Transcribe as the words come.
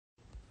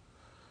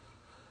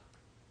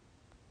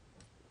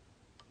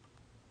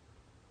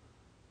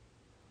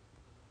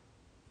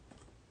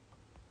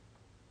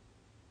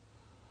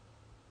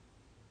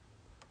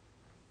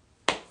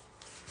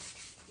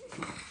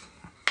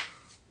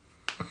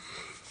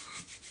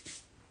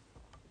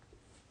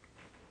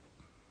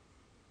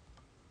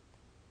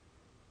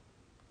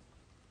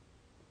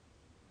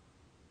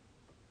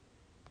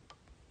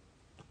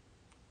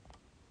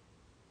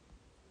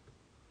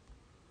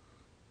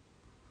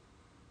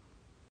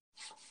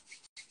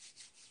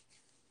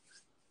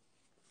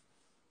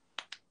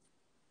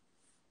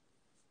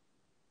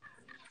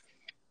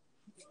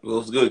Well,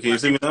 it's good. Can you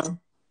see me now?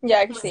 Yeah,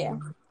 I can see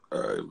you.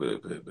 All right,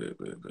 bet.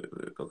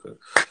 Okay.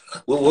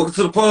 Well, welcome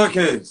to the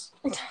podcast.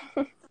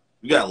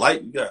 You got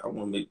light? You got? I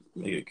want to make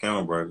your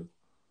camera brighter.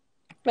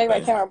 Make my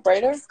Like, camera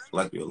brighter.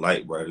 like your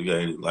light brighter. You got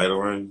any light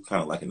around you?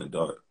 Kind of like in the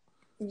dark.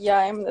 Yeah,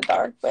 I'm in the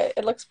dark, but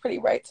it looks pretty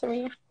bright to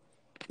me.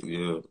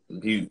 Yeah.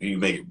 You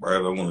make it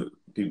brighter. I want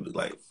people to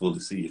like fully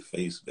see your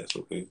face. If that's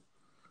okay.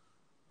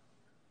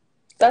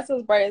 That's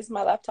as bright as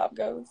my laptop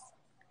goes.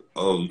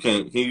 Oh, you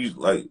can't? Can you use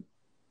like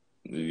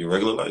your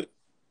regular light?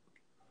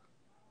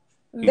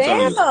 Can you turn on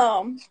your?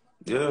 Damn,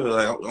 Yeah,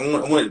 like I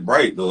want it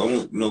bright though. I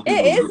want people to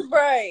it look. is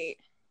bright.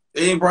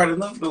 It ain't bright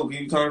enough though.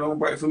 Can you turn it on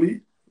bright for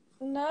me?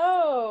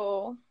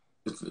 No.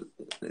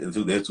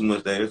 There's too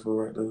much to ask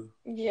for right there.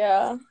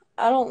 Yeah,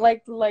 I don't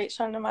like the light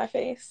shining in my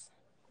face.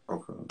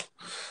 Okay.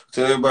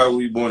 Tell everybody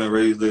where you born and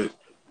raised at.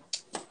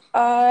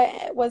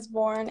 I was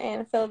born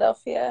in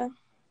Philadelphia,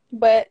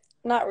 but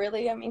not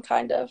really. I mean,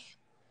 kind of.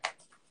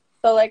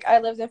 So, like, I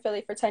lived in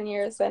Philly for 10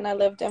 years, and I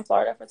lived in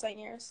Florida for 10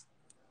 years.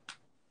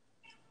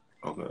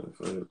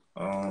 Okay.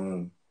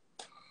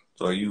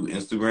 So are you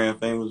Instagram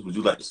famous? Would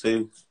you like to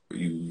say? Are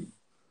you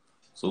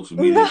social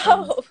media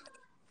famous? No,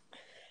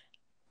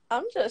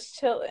 I'm just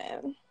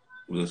chilling.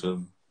 Would you say?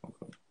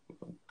 Okay.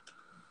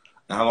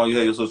 And how long you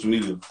had your social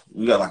media?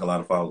 You got like a lot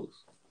of followers.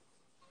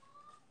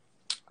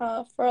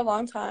 For a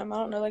long time. I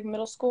don't know, like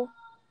middle school.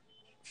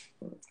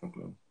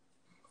 Okay.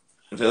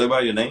 And tell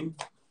everybody your name.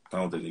 I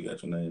don't think they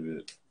got your name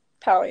yet.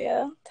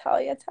 Talia.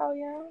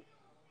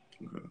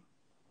 Okay.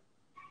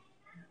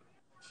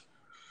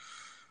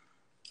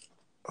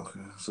 Okay.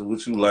 So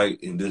what you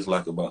like and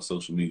dislike about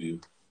social media?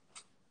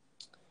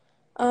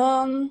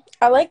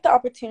 I like the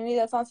opportunity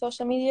that's on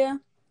social media.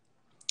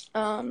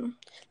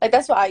 Like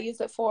that's what I use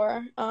it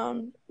for. A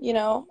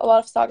lot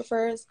of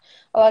photographers,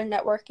 a lot of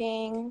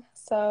networking.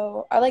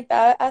 So I like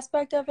that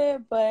aspect of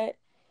it, but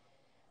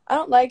I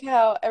don't like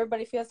how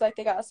everybody feels like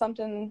they got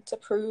something to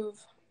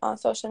prove on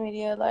social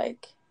media.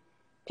 Like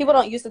people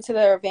don't use it to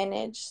their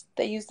advantage.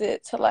 They use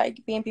it to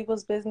like be in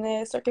people's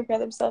business or compare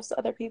themselves to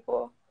other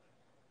people.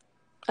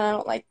 And I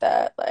don't like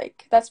that.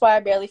 Like that's why I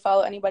barely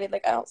follow anybody.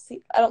 Like I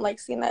don't like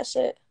seeing that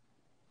shit.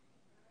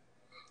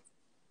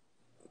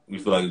 You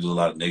feel like there's a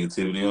lot of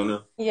negativity on there?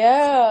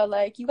 Yeah,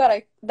 like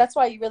that's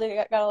why you really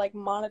gotta like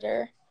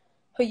monitor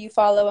who you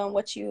follow and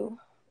what you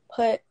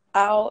put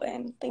out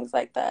and things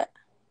like that.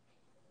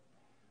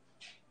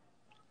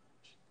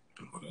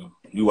 Okay.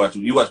 You watch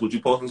what you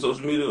post on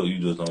social media, or you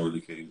just don't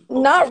really care? You just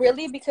post Not stuff.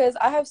 really, because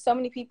I have so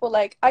many people,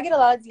 like I get a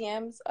lot of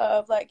DMs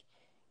of like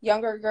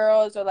younger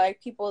girls or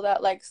like people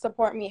that like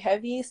support me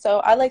heavy. So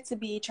I like to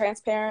be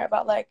transparent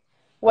about like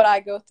what I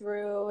go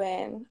through,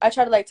 and I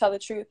try to like tell the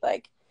truth.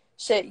 Like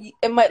shit,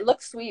 it might look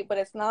sweet, but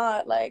it's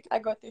not. Like I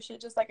go through shit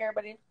just like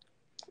everybody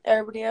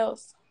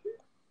else.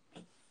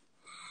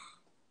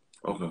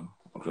 Okay.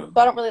 Okay. So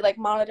I don't really like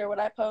monitor what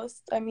I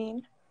post. I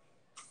mean,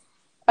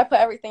 I put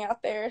everything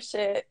out there.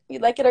 Shit, you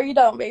like it or you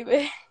don't,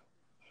 baby.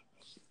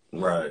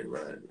 Right.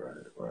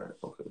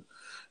 Okay.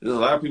 There's a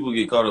lot of people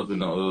get caught up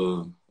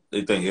in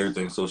they think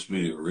everything social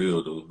media is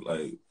real though.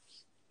 Like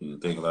you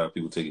think a lot of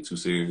people take it too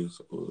serious,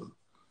 or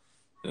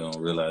they don't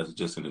realize it's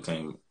just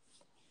entertainment.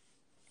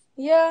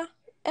 Yeah,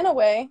 in a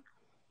way.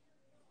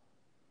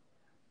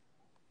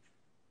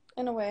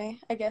 In a way,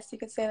 I guess you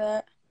could say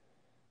that.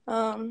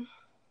 Um,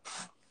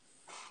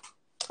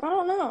 I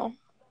don't know.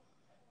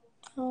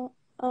 I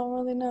don't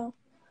really know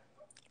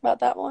about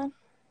that one.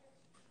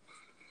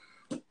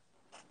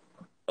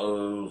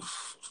 Uh,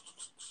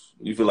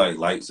 you feel like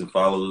likes and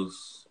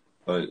followers.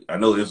 Like I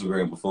know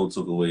Instagram before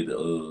took away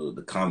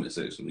the comment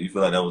section. Do you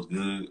feel like that was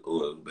good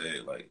or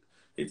bad? Like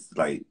it's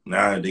like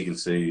now they can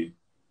say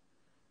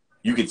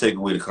you can take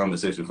away the comment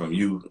section from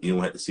you. You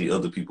don't have to see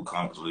other people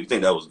comments. So you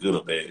think that was good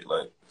or bad?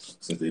 Like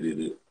since they did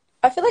it.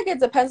 I feel like it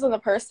depends on the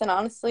person,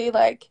 honestly.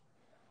 Like,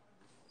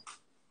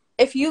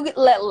 if you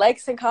let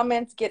likes and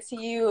comments get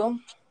to you,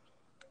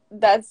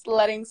 that's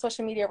letting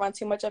social media run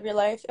too much of your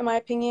life, in my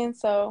opinion.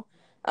 So,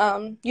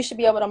 you should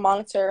be able to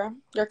monitor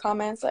your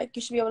comments. Like,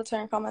 you should be able to turn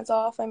your comments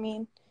off. I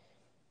mean,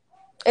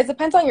 it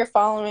depends on your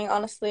following,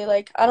 honestly.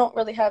 Like, I don't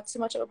really have too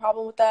much of a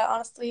problem with that,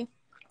 honestly.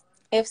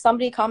 If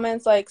somebody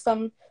comments like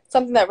something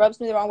that rubs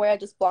me the wrong way, I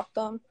just block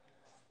them.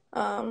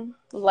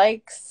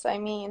 Likes, I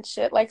mean,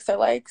 shit, likes are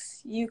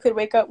likes. You could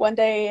wake up one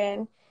day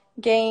and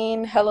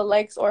gain hella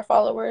likes or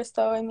followers.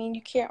 So, I mean,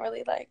 you can't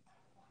really like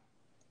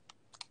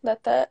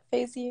let that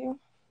phase you.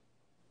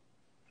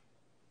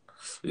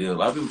 Yeah, a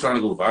lot of people trying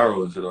to go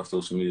viral and shit on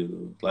social media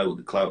though. Like with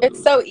the clout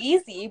It's though. so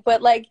easy,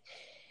 but like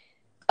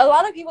a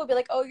lot of people be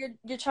like, "Oh,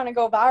 you're trying to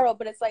go viral,"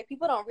 but it's like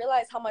people don't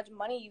realize how much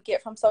money you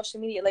get from social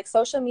media. Like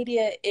social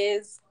media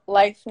is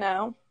life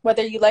now,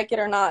 whether you like it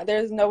or not.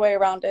 There's no way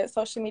around it.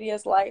 Social media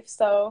is life.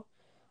 So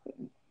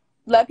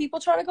let people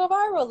try to go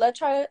viral.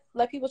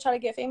 Let people try to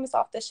get famous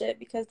off this shit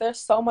because there's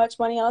so much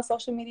money on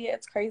social media.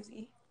 It's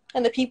crazy.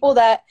 And the people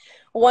that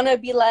want to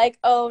be like,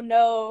 "Oh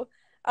no,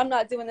 I'm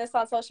not doing this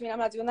on social media. I'm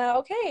not doing that."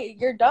 Okay,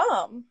 you're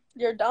dumb.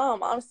 You're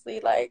dumb,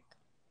 honestly. Like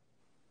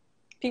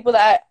people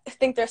that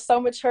think they're so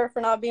mature for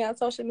not being on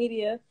social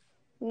media.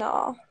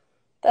 Nah,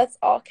 that's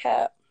all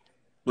cap.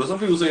 But some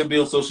people say be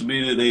on social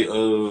media, they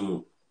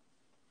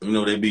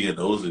they be a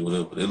nosy or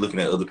whatever. They're looking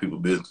at other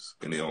people's business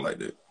and they don't like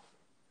that.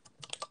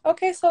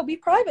 Okay, so be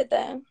private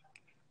then.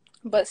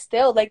 But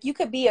still, like, you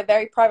could be a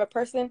very private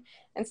person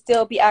and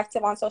still be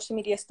active on social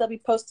media, still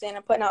be posting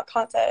and putting out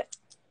content.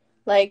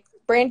 Like,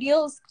 brand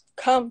deals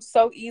come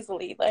so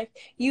easily. Like,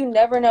 you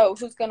never know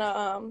who's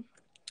gonna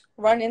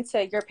run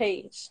into your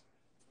page.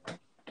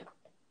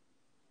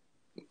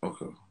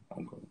 Okay.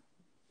 Okay.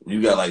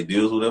 You got like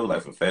deals, whatever,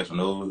 like for Fashion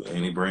Nova,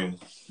 any brand,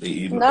 they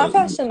even. Not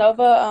Fashion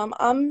Nova.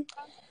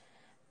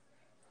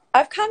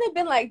 I've kind of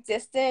been like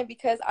distant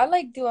because I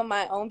like doing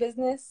my own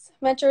business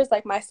ventures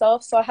like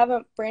myself, so I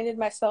haven't branded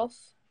myself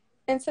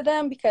into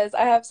them because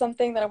I have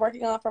something that I'm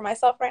working on for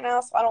myself right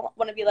now, so I don't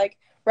want to be like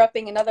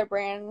repping another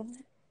brand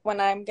when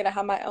I'm gonna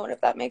have my own,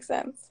 if that makes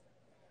sense.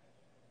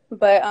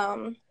 But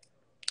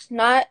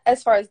not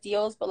as far as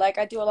deals, but like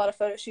I do a lot of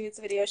photo shoots,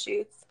 video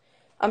shoots.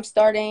 I'm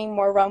starting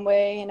more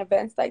runway and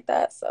events like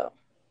that, so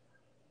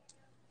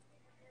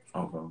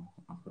Okay.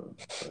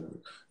 Okay.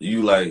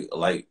 You like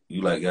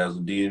guys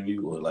who DM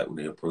you or like when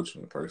they approach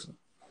you in person?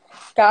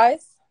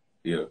 guys,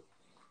 Yeah.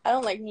 I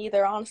don't like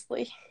neither,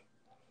 honestly.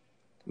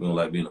 You don't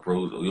like being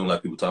approached or you don't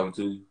like people talking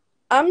to you?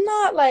 I'm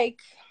not like,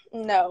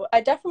 no,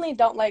 I definitely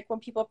don't like when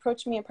people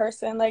approach me in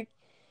person. Like,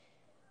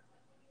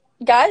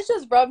 guys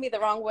just rub me the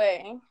wrong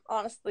way,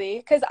 honestly,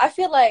 because I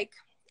feel like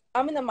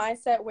I'm in the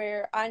mindset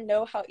where I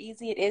know how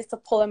easy it is to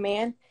pull a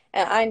man,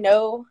 and I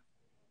know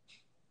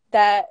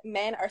that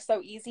men are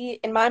so easy.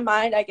 In my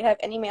mind, I can have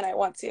any man I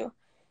want to.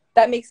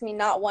 That makes me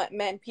not want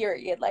men,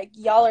 period. Like,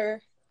 y'all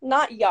are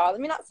not y'all.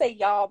 Let me not say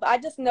y'all, but I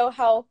just know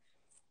how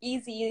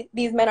easy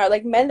these men are.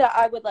 Like, men that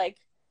I would like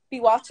be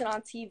watching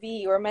on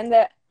TV, or men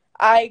that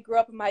I grew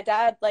up and my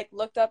dad like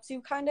looked up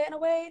to kind of in a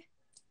way.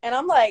 And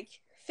I'm like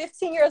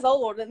 15 years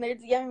old and they're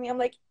DMing me. I'm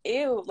like,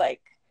 ew,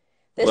 like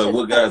this Like shit's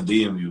what guys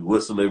DM you?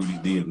 What celebrities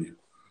DM you?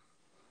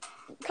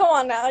 come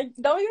on now.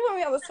 Don't you put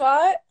me on the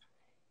spot.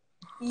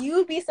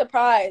 You'd be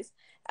surprised.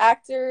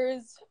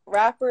 Actors,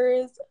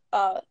 rappers,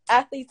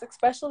 athletes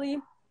especially.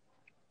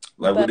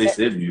 Like what But they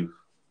said to you?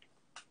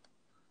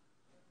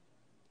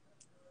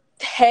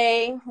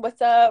 hey,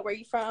 what's up? Where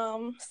you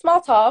from?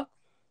 Small talk.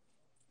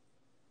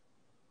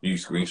 You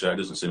screenshot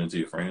this and send it to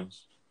your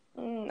friends?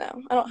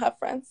 No, I don't have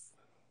friends.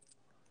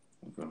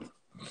 Okay. Are you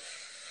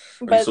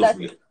But that's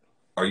socially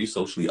are you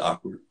socially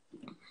awkward?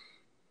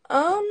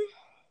 um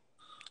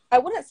I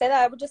wouldn't say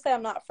that. I would just say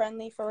I'm not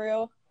friendly for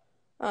real.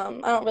 I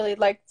don't really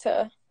like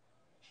to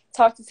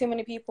talk to too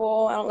many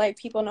people. I don't like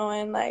people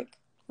knowing like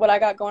what I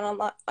got going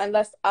on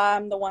unless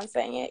I'm the one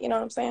saying it. You know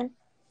what I'm saying?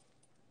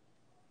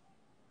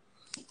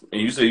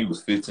 And you say you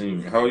was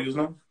 15. How old you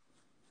now?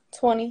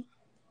 20.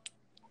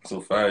 So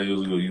 5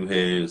 years ago, you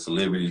had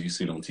celebrities you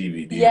seen on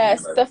TV DM you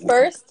Yes, like,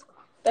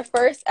 the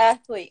first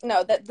athlete.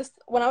 No, that this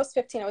when I was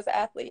 15, I was an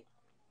athlete.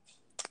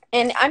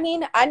 And I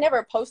mean, I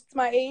never post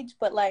my age,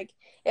 but like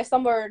if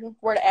someone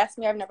were to ask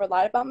me, I've never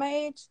lied about my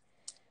age.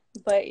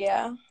 But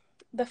yeah,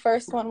 the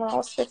first one when I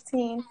was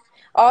 15. keep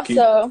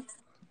Also,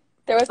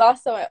 there was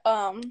also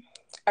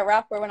a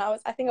rapper when I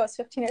think I was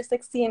 15 or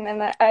 16,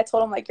 and I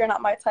told him like you're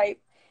not my type,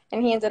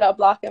 and he ended up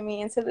blocking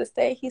me, and to this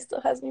day he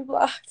still has me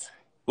blocked.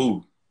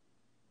 who?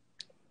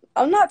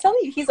 I'm not telling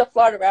you he's a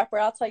Florida rapper,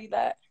 I'll tell you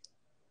that.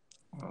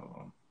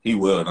 He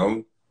well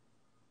known.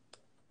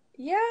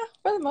 Yeah,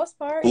 for the most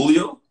part.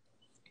 Julio?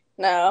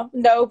 No,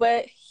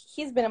 but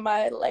he's been in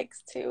my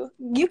likes too.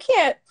 You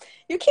can't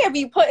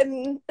be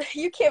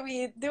you can't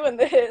be doing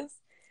this.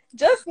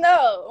 Just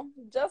know.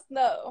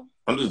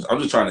 I'm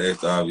just trying to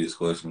ask the obvious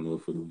question though,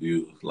 for the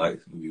views,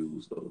 likes and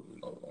views though.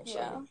 You know what I'm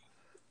Yeah, saying?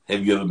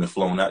 Have you ever been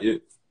flown out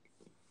yet?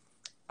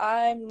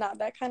 I'm not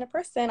that kind of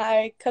person.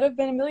 I could have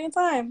been a million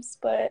times,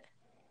 but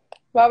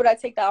why would I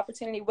take the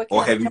opportunity? What can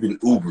Or I have you do? been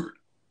Ubered?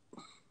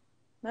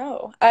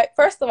 No.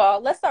 First of all,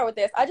 let's start with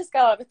this. I just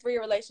got out of a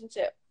 3-year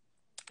relationship.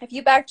 If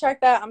you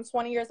backtrack that, I'm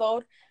 20 years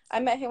old. I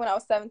met him when I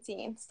was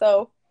 17.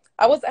 So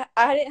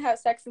I didn't have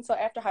sex until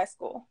after high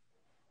school.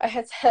 I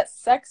had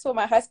sex with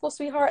my high school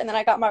sweetheart, and then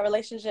I got my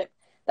relationship.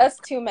 That's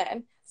 2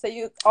 men. So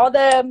all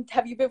them,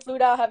 have you been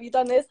flued out? Have you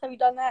done this? Have you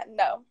done that?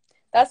 No.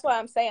 That's why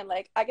I'm saying,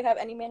 like, I can have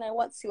any man I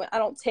want to, and I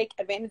don't take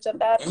advantage of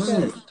that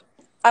because Mm.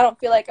 I don't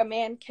feel like a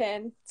man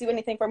can do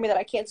anything for me that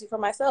I can't do for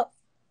myself.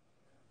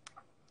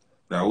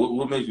 Now,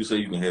 what makes you say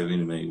you can have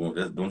any man you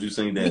want? Don't you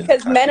think that's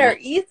Because men are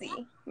cocky?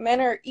 easy.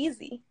 Men are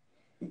easy.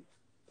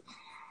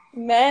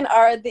 Men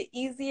are the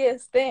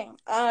easiest thing.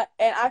 And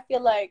I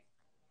feel like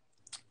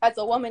as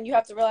a woman, you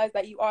have to realize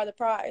that you are the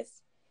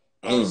prize.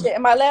 And Mm. shit,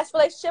 in my last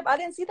relationship, I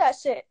didn't see that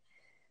shit.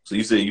 So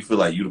you say you feel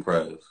like you the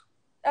prize?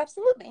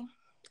 Absolutely.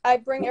 I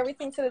bring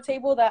everything to the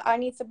table that I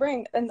need to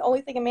bring. And the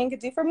only thing a man could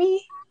do for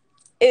me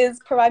is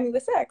provide me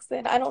with sex.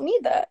 And I don't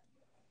need that.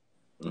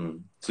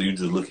 Mm. So you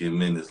just look at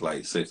men as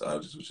like sex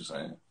objects? What you're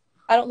saying?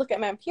 I don't look at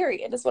men,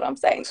 period, is what I'm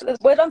saying.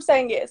 What I'm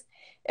saying is,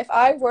 if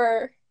I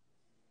were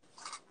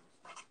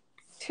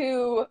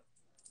to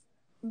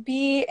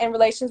be in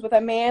relations with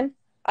a man,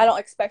 I don't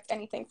expect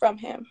anything from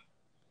him.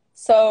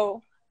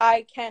 So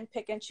I can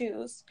pick and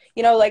choose.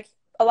 You know, like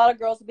a lot of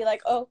girls would be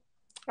like, oh,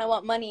 I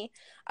want money,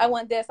 I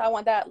want this, I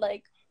want that.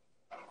 Like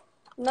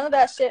none of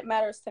that shit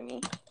matters to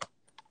me.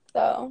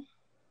 So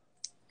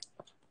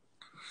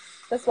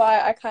that's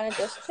why I kind of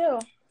just chill.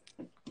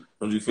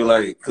 Don't you feel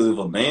like, because if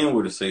a man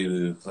were to say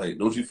this, like,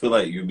 don't you feel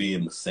like you're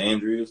being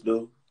misandrous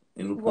though?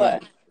 In the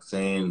What? point,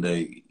 saying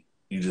that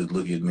you just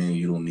look at men,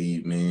 you don't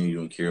need men, you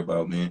don't care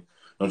about men.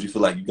 Don't you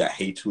feel like you got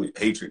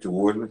hatred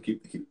towards men?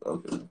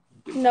 Okay.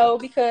 No,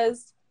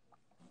 because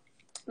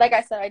like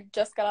I said, I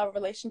just got out of a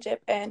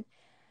relationship, and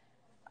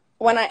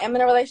when I am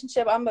in a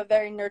relationship, I'm a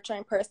very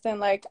nurturing person.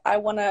 Like I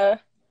want to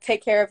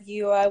take care of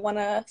you. I want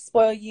to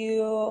spoil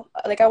you.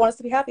 Like I want us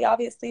to be happy,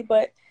 obviously,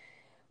 but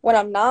when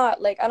I'm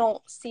not, like I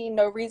don't see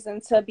no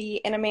reason to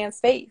be in a man's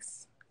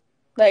face.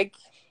 Like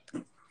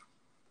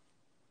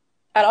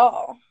at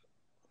all.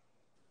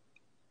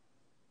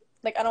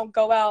 Like I don't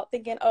go out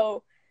thinking,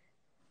 "Oh,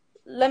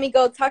 let me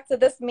go talk to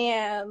this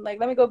man. Like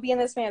let me go be in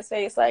this man's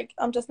face." Like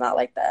I'm just not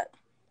like that.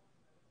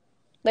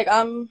 Like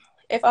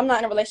if I'm not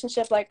in a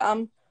relationship, like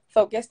I'm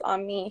focused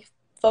on me,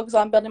 focused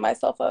on building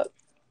myself up.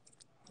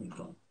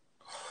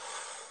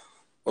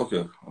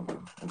 Okay.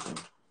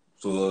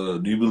 So,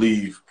 do you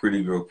believe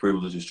pretty girl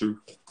privilege is true?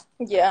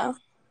 Yeah.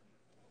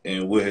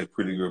 And what has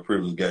pretty girl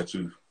privilege got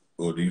you?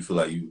 Or do you feel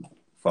like you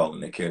fall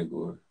in that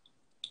category?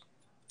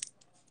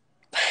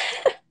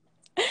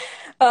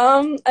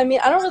 I mean,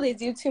 I don't really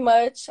do too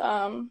much.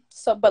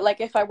 So, but like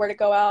if I were to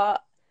go out,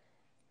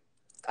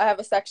 I have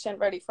a section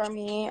ready for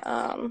me.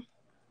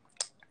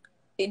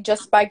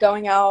 Just by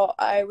going out,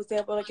 I was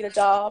able to get a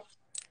job,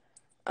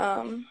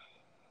 um,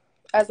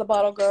 as a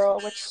bottle girl,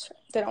 which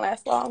didn't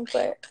last long.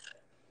 But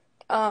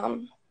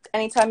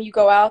anytime you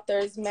go out,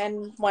 there's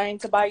men wanting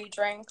to buy you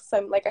drinks.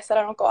 And like I said,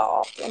 I don't go out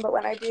often, but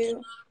when I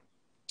do,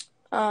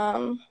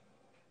 um,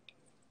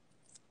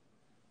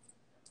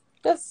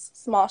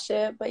 just small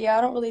shit. But yeah,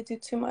 I don't really do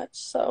too much,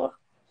 so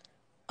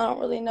I don't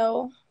really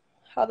know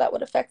how that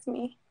would affect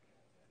me.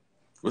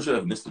 What's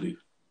your ethnicity?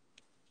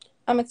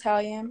 I'm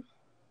Italian.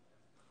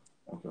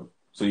 Okay.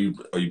 So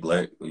are you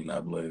black or you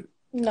not black?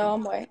 No,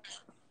 I'm white.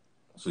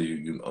 So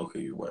you okay,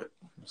 you're white.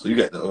 So you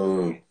got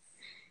the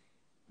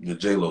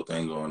J Lo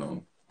thing going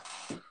on.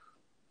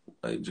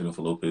 Like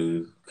Jennifer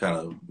Lopez, kind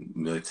of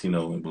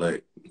Latino and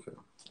black. Okay.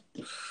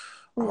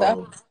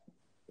 No,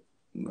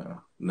 No, I'm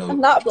no.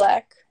 not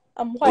black.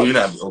 I'm Oh, you're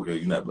white. not okay.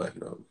 You're not black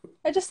at all.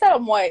 I just said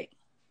I'm white.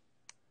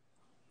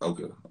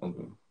 Okay.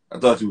 I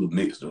thought you were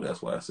mixed though.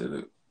 That's why I said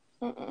it.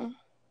 Mm-mm.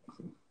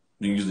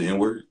 Do you use the N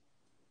word?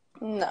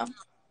 No.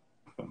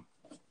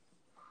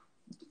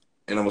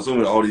 And I'm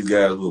assuming all these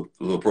guys who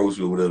approach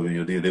you or whatever,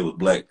 they were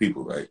black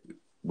people, right?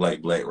 Black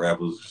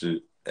rappers,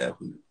 shit,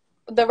 athletes.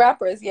 The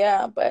rappers,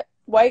 yeah, but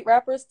white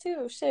rappers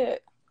too.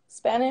 Shit.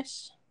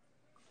 Spanish.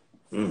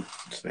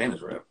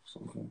 Spanish rappers.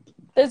 Okay.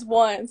 There's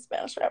one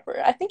Spanish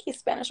rapper. I think he's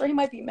Spanish, or he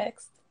might be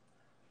mixed.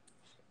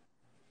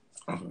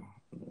 Okay.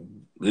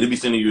 Did they be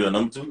sending you a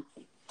number too?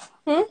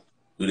 Hmm?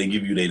 Do they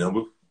give you their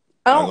number?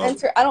 I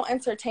don't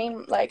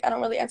entertain. Like I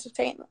don't really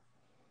entertain.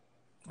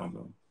 Okay.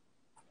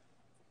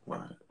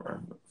 Right.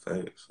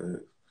 Facts.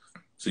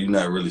 So you're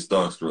not really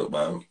starstruck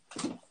by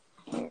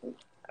them.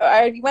 I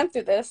already went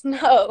through this.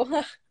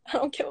 No, I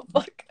don't give a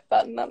fuck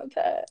about none of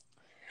that.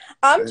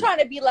 I'm trying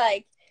to be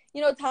like,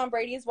 you know, Tom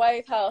Brady's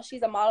wife, how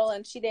she's a model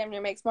and she damn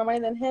near makes more money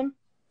than him.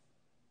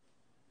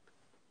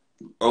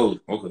 Oh,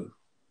 okay.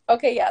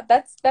 Okay, yeah,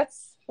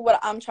 that's what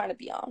I'm trying to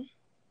be on.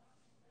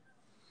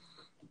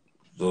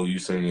 So you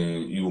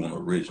saying you want a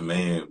rich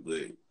man,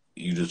 but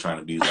you just trying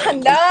to be like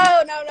No,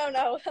 no, no,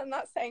 no. I'm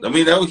not saying I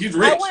mean, that was he's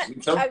I rich.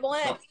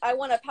 want I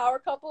want a power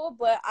couple,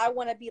 but I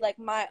want to be like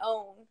my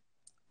own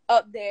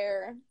up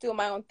there doing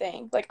my own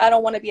thing. Like I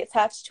don't want to be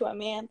attached to a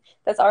man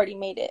that's already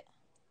made it.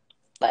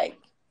 Like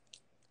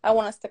I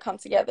want us to come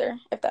together,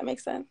 if that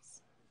makes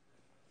sense.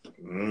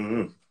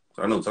 Mm-hmm.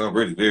 I know Tom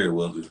Brady very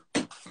well.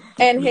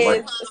 And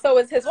so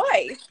is his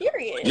wife.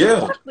 Period.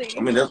 Yeah,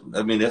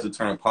 Exactly. that's the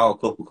term power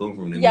couple come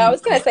from. They Yeah, I mean,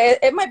 was gonna say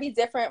it might be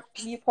different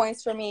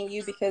viewpoints for me and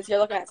you because you're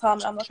looking at Tom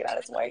and I'm looking at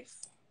his wife.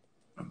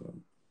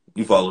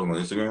 you follow him on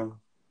Instagram.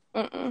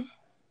 Mm-mm.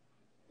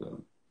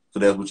 So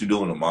that's what you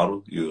doing, a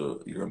model.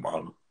 You're a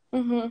model.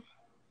 Mm-hmm.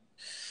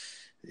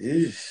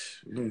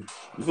 Ish. You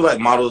feel like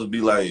models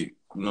be like,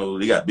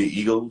 they got big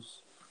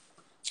egos,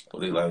 or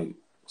they like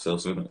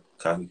self-centered,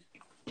 cocky.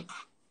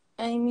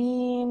 I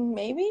mean,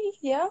 maybe,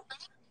 yeah,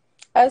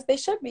 as they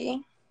should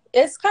be.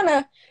 It's kind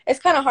of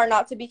hard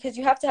not to be because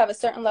you have to have a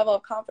certain level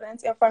of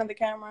confidence in front of the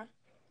camera.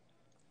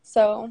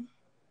 So,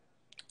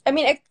 I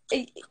mean,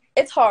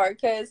 it's hard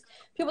because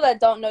people that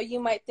don't know you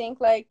might think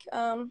like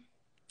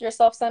you're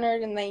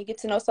self-centered, and then you get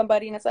to know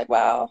somebody and it's like,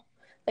 wow,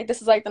 like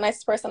this is like the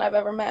nicest person I've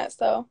ever met.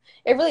 So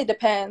it really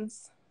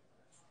depends.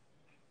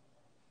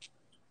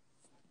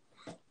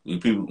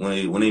 People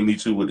when they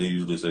meet you, what they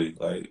usually say,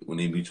 like when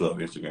they meet you on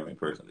Instagram in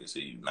person, they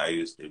say you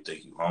nice, they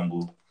take you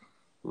humble.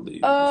 What they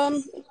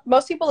usually say.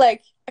 Most people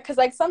like because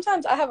like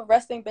sometimes I have a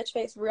resting bitch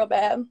face real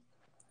bad.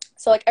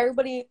 So like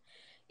everybody,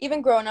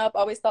 even growing up, I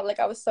always thought like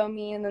I was so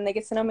mean, and then they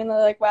get to know me and they're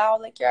like, wow,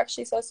 like you're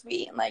actually so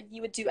sweet, and like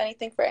you would do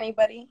anything for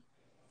anybody.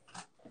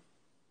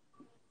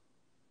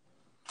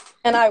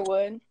 And I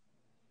would.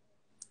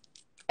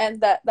 And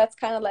that's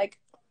kind of like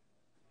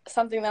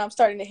something that I'm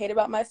starting to hate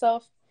about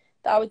myself,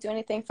 that I would do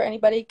anything for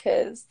anybody,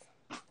 because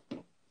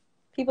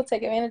people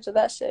take advantage of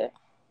that shit.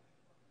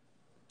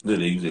 Did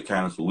they use your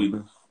kindness for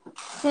weakness?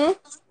 Hmm?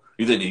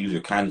 You think they use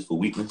your kindness for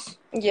weakness?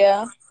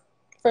 Yeah,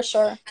 for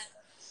sure.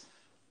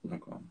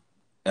 Okay.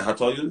 And how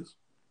tall you is?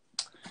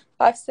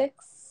 5'6".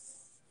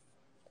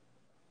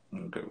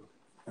 Okay.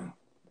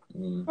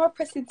 I'm a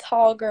pretty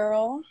tall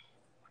girl.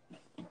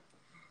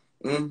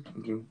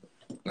 Okay.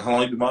 How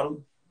long you been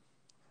modeling?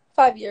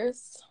 5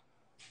 years.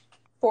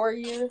 4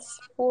 years.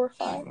 4 or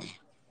 5.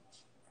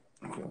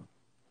 Okay.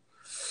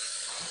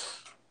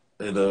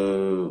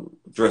 And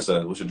dress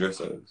size. What's your dress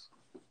size?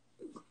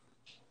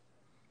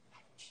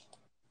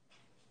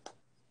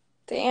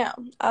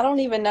 Damn, I don't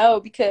even know,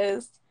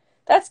 because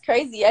that's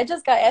crazy. I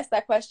just got asked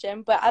that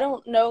question, but I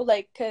don't know,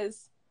 like,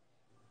 because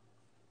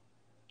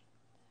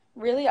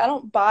really, I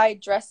don't buy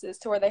dresses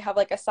to where they have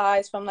like a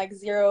size from like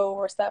 0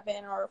 or 7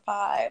 or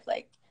 5.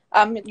 Like,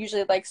 I'm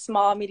usually like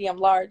small, medium,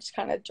 large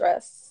kind of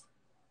dress,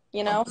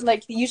 you know? Okay.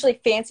 Like,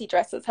 usually fancy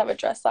dresses have a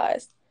dress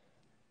size,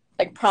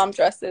 like prom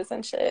dresses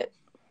and shit.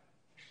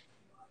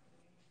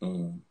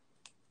 Okay.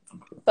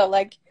 So,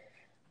 like,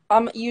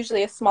 I'm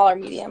usually a smaller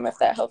medium, if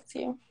that helps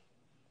you,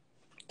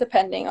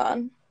 depending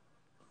on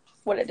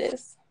what it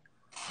is.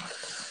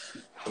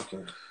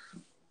 Okay.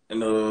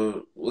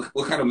 And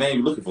what kind of man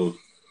you looking for?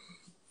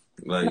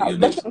 Like your Not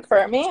next, looking for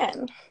a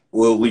man.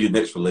 well, with your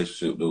next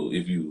relationship though,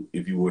 if you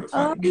were to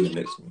Um, find get the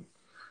next one,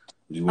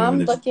 would you want I'm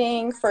me to?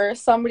 looking for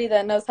somebody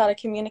that knows how to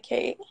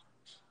communicate.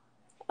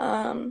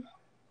 Um,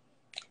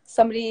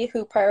 Somebody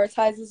who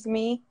prioritizes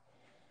me.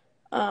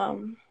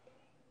 Um,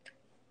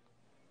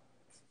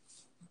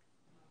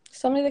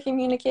 Somebody that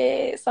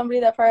communicates, somebody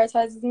that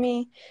prioritizes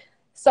me,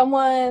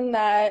 someone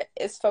that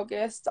is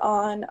focused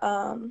on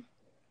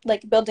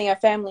like building a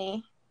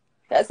family.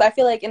 Because I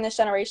feel like in this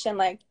generation,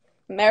 like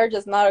marriage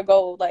is not a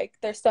goal. Like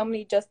there's so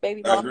many just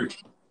baby I moms. agree.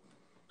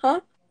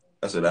 Huh?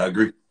 I said I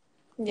agree.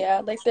 Yeah,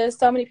 like there's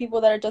so many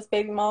people that are just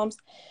baby moms,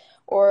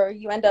 or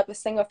you end up a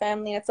single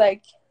family. It's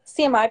like,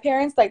 seeing my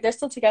parents, like they're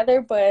still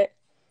together, but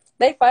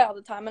they fight all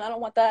the time, and I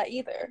don't want that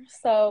either.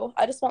 So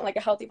I just want like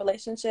a healthy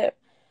relationship.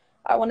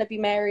 I want to be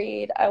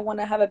married. I want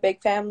to have a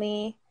big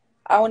family.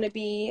 I want to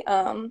be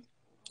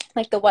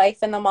like the wife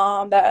and the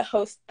mom that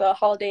host the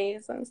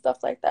holidays and stuff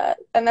like that.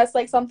 And that's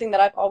like something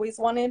that I've always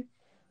wanted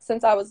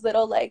since I was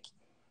little. Like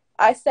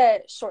I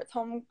set short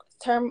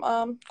term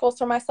goals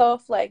for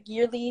myself, like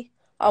yearly,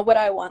 on what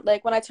I want.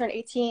 Like when I turned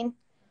 18,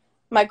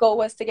 my goal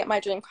was to get my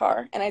dream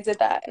car, and I did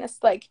that. And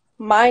it's like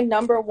my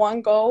number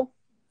one goal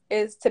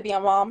is to be a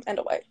mom and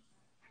a wife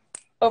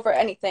over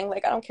anything.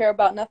 Like I don't care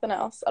about nothing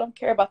else. I don't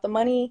care about the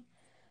money.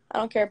 I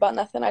don't care about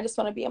nothing. I just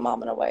want to be a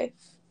mom and a wife.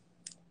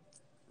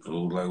 So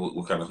like,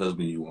 what kind of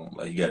husband you want?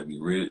 Like, you got to be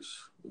rich,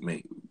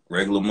 make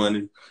regular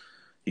money.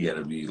 He got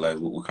to be like,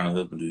 what kind of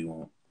husband do you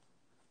want?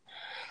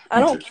 Future. I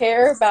don't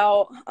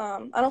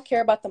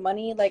care about the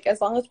money. Like as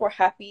long as we're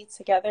happy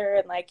together,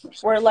 and like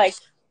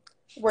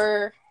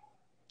we're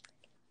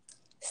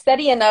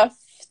steady enough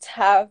to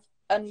have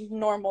a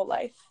normal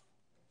life.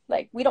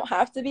 Like we don't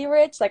have to be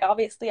rich. Like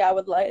obviously I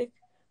would like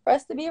for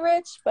us to be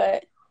rich,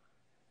 but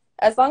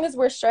as long as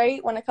we're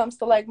straight when it comes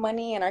to like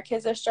money and our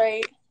kids are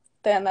straight,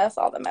 then that's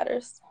all that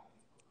matters.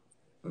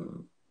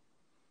 Mm,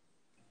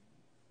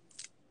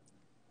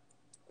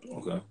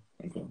 okay,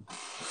 okay.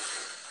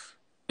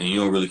 And you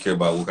don't really care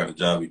about what kind of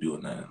job you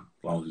doing now,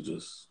 as long as you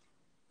just.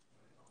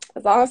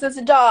 As long as it's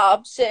a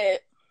job,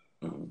 shit.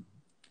 Mm.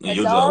 And A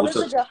your job, job is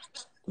a job.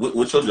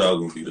 what's your job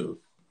gonna be though?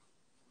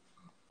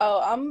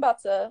 Oh, I'm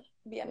about to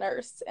be a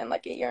nurse in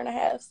like a year and a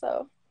half,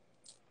 so.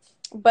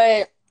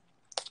 But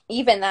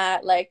even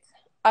that, like,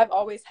 I've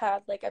always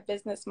had like a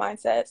business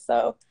mindset,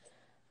 so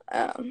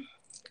um,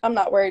 I'm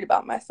not worried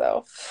about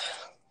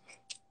myself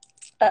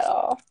at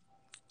all.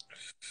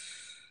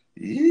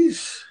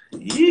 Yeesh,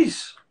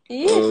 yeesh.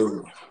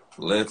 Yeah.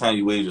 Last time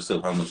you weighed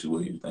yourself, how much you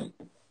weigh? You think?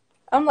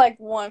 I'm like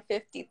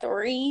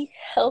 153,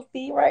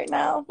 healthy right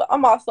now, but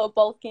I'm also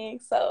bulking,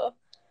 so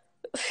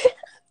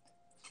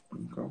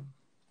Okay,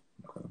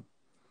 okay,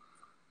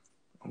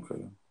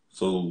 okay.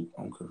 So,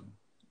 okay.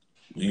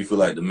 Do you feel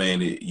like the man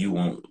that you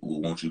want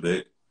will want you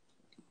back?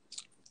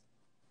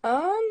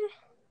 um,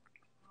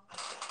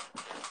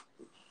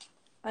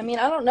 I mean,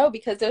 I don't know,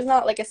 because there's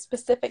not like a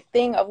specific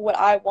thing of what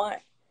I want,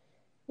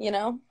 you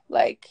know?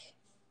 Like,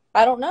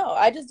 I don't know.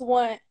 I just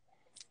want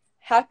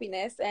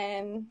happiness,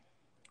 and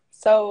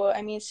so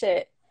I mean,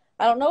 shit.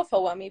 I don't know if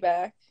he'll want me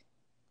back.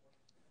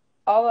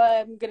 All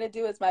I'm gonna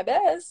do is my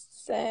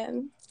best,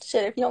 and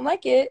shit, if you don't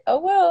like it, oh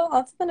well,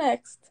 on to the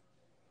next.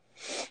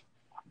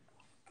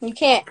 You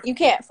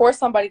can't force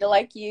somebody to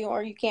like you,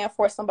 or you can't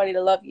force somebody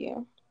to love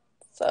you.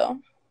 So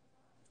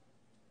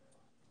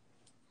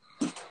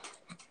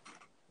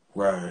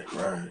Right.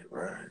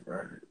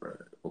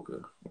 Okay,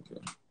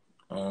 okay.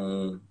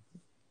 Um,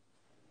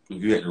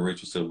 If you had to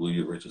rate yourself, what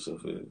you rate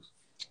yourself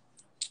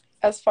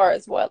As far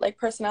as what, like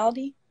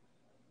personality?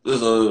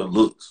 as?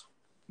 Looks.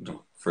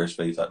 Fresh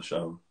face out the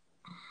shower.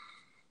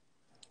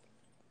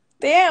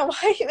 Damn, why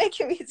are you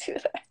making me do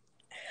that?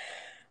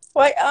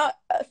 Wait,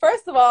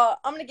 first of all,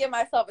 I'm gonna give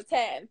myself a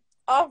 10.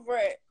 Off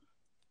rip.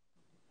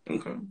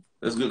 Okay.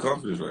 That's good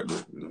confidence right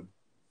there. You know?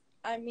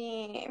 I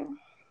mean,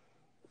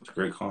 It's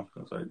great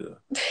confidence right there.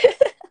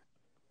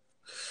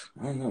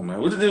 I don't know, man.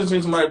 What's the difference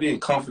between somebody being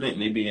confident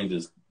and they being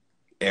just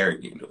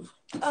arrogant, though?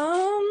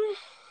 I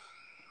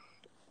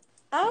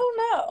don't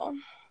know.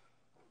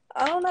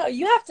 I don't know.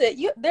 You have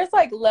to, there's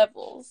like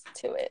levels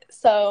to it.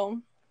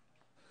 So,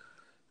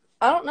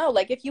 I don't know.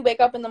 Like, if you wake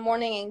up in the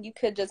morning and you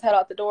could just head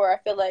out the door, I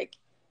feel like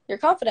you're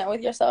confident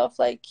with yourself.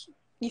 Like,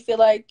 you feel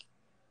like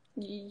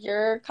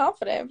you're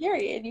confident,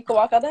 period. You can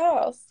walk out the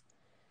house.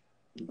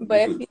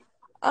 But if you,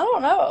 I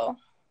don't know.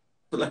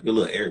 I feel like you're a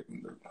little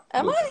arrogant, though.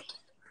 Am I?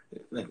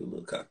 Like a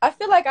little cocky. I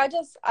feel like I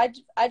just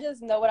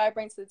know what I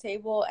bring to the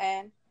table,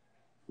 and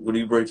What do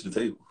you bring to the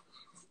table?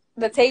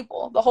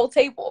 the whole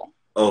table.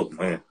 Oh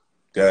man,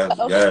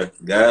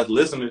 guys,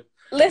 listening.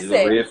 Listen,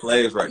 these are red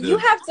flags right there.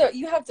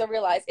 You have to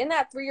realize in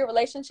that 3-year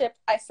relationship,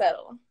 I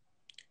settled.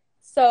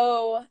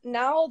 So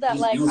now that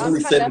like you was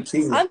only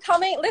 17. I'm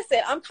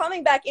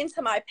coming back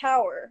into my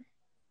power,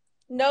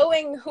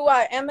 knowing who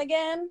I am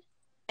again,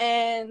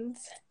 and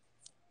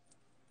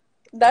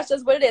that's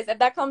just what it is. If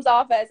that comes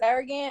off as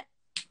arrogant,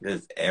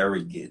 that's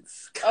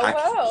arrogance. Cocky.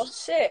 Oh well,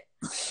 shit.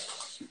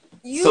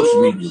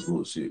 Social media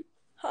bullshit.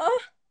 Huh?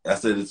 I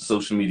said it's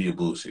social media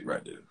bullshit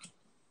right there.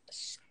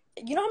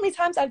 You know how many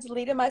times I've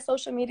deleted my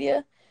social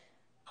media?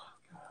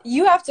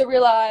 You have to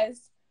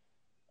realize.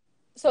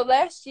 So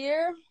last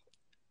year.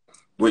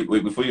 Wait,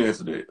 before you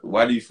answer that,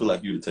 why do you feel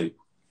like you're the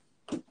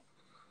table?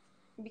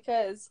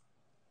 Because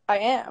I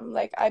am.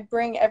 Like, I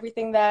bring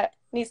everything that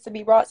needs to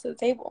be brought to the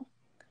table.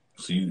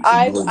 So you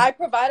I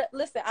provide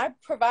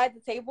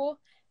the table,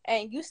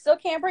 and you still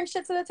can't bring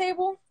shit to the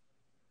table?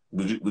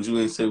 Would you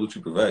ain't say what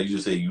you provide? You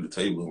just say you the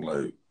table. I'm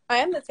like, I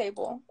am the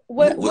table.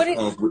 What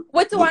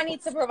do I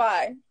need to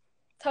provide?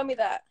 Tell me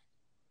that.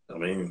 I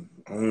mean,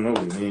 I don't know.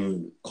 I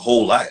mean, a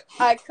whole lot.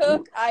 I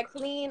cook, I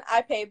clean,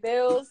 I pay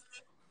bills.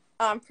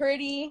 I'm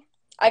pretty.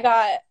 I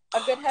got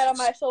a good head on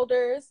my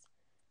shoulders.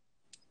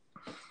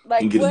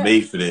 Like, he can get a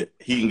maid for that.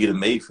 He can get a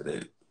maid for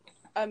that.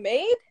 A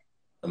maid?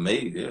 A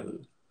maid, yeah.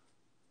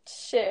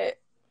 Shit.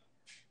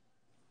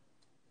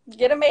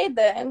 Get a maid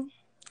then.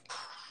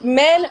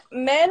 Men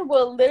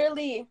will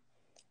literally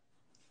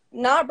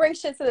not bring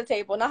shit to the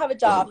table, not have a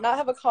job, not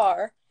have a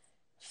car.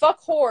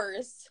 Fuck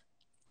whores.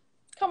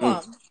 Come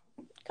on.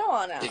 Come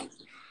on now.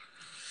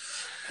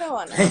 Come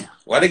on now. Damn,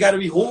 why they gotta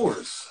be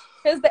whores?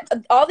 Because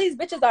all these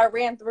bitches are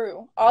ran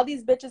through.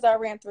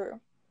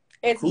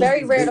 It's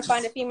very rare to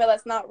find a female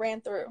that's not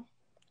ran through.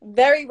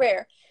 Very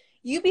rare.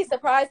 You'd be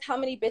surprised how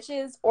many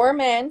bitches or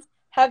men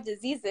have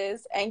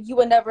diseases and you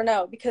would never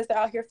know because they're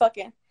out here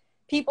fucking.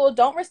 People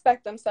don't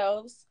respect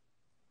themselves,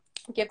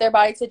 give their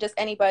body to just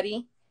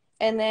anybody,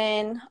 and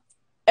then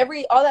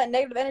all that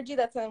negative energy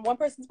that's in one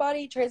person's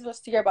body transfers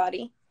to your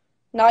body.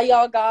 Now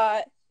y'all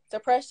got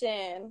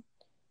depression,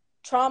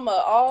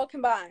 trauma, all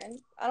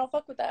combined. I don't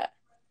fuck with that.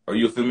 Are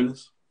you a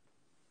feminist?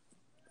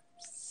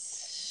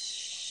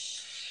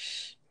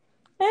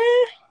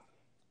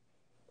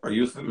 Are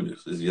you a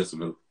feminist? Is yes or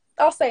no?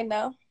 I'll say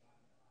no.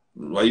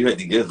 Why you had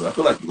to guess? I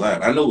feel like you're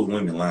lying. I know what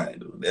women lying,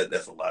 though.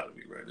 That's a lot of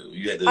me right there.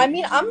 You had to, I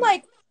mean, I'm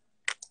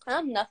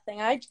nothing.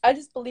 I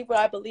just believe what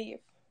I believe.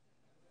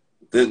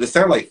 They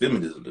sound like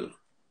feminism, though.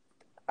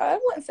 I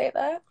wouldn't say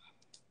that.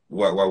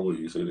 Why would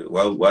you say that?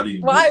 Why do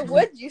you? Why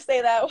would you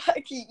say that?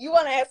 You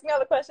want to ask me all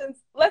the questions?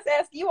 Let's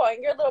ask you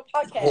on your little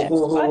podcast.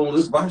 Hold on.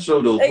 This is my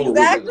show, though.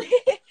 Exactly.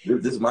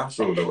 This is my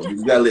show, though.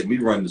 You gotta let me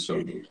run the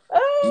show, though.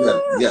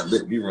 You gotta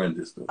let me run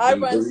this, though. I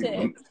run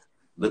shit.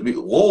 Let me.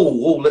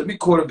 Whoa! Let me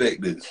quarterback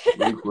this.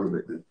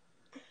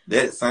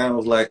 That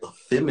sounds like a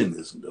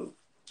feminism, though.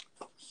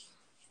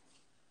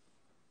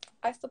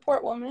 I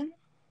support women.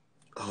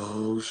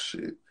 Oh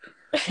shit!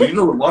 But you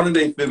know, modern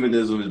day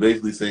feminism is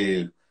basically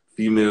saying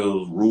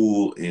females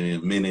rule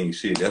and men ain't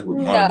shit. That's what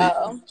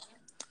modern day.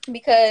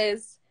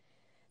 Because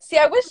see,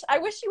 I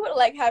wish you would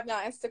like have me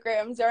on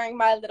Instagram during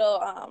my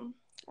little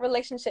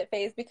relationship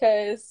phase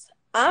because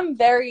I'm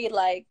very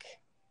like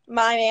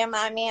my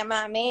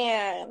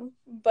man.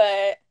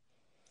 But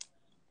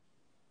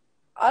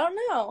I don't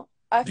know.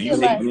 Do you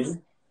hate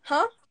men?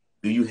 Huh?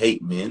 Do you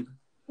hate men?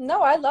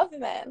 No, I love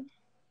men.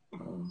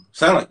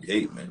 Sound like you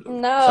hate men, though.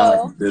 No. Sound like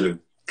you're bitter,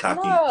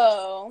 cocky.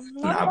 No,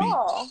 not at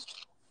all.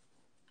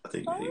 I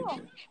think you hate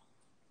men.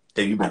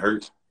 Have you been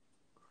hurt?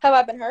 Have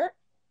I been hurt?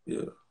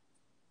 Yeah.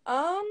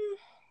 I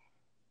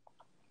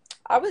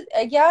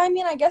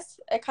mean, I guess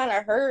it kind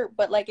of hurt,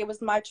 but like it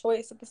was my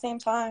choice at the same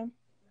time.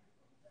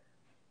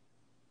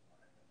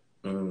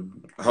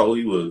 How old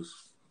he was?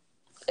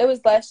 It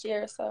was last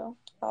year, so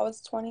I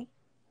was 20.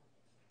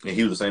 And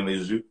he was the same age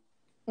as you?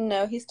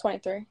 No, he's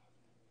 23.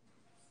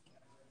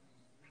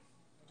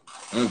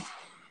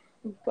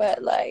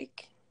 But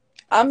like,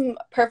 I'm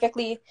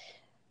perfectly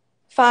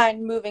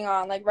fine, moving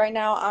on. Like right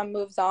now, I'm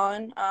moves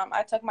on.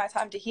 I took my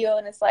time to heal,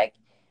 and it's like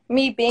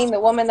me being the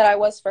woman that I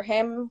was for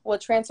him will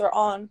transfer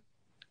on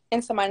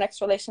into my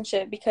next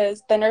relationship,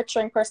 because the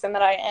nurturing person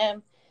that I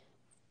am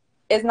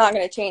is not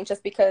going to change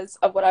just because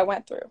of what I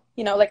went through.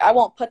 You know, like I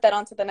won't put that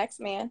onto the next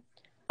man.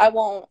 I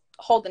won't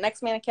hold the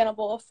next man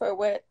accountable for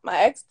what my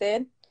ex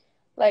did.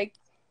 Like,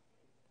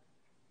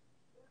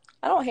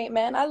 I don't hate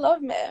men. I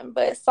love men.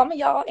 But some of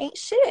y'all ain't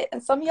shit.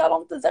 And some of y'all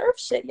don't deserve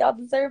shit. Y'all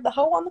deserve the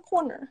hoe on the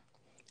corner.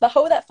 The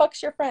hoe that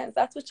fucks your friends.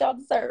 That's what y'all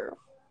deserve.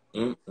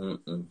 Some.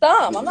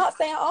 I'm not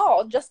saying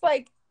all. Just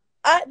like,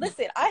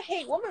 listen, I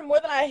hate women more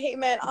than I hate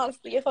men,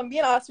 honestly. If I'm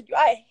being honest with you,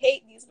 I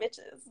hate these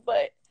bitches.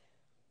 But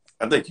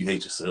I think you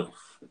hate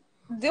yourself.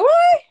 do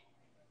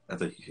I? I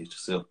think you hate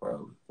yourself,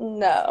 probably.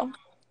 No.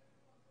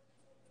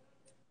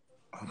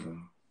 Okay.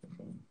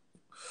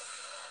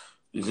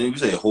 You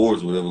say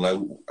whores or whatever. Like,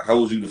 how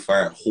would you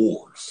define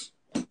whores?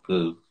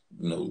 Because,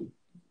 you know,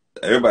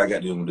 everybody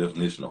got their own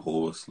definition of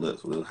whore,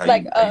 sluts, whatever.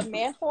 Like a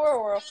man whore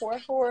or a whore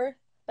whore?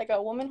 Like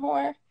a woman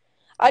whore?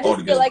 I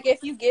just feel like if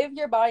you give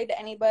your body to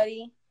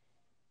anybody,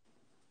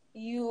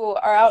 you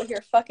are out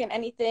here fucking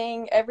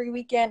anything every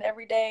weekend,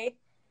 every day.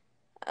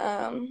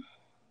 You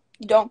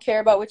don't care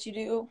about what you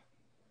do.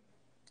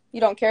 You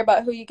don't care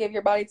about who you give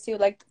your body to.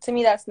 Like, to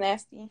me, that's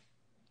nasty.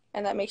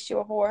 And that makes you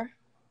a whore.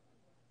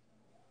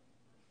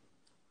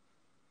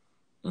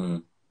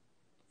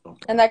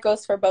 Okay. And that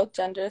goes for both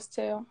genders,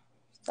 too.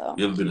 So.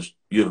 You ever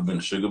been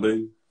a sugar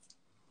baby?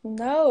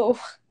 No.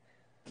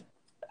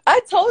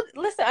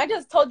 Listen, I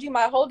just told you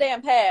my whole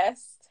damn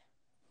past.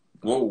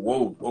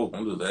 Whoa.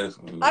 I'm just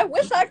asking. I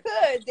wish I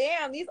could.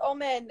 Damn, these old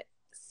men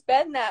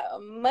spend that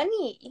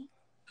money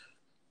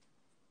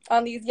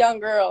on these young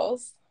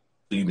girls.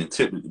 So you've been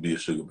tempted to be a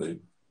sugar baby?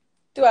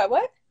 Do I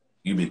what?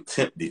 You've been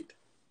tempted.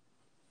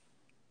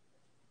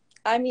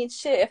 I mean,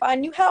 shit, if I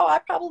knew how, I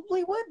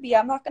probably would be.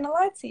 I'm not going to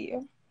lie to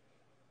you.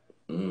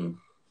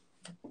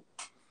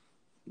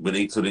 But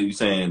you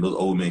saying those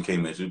old men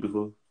came at you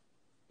before?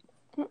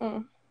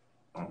 Mm-mm.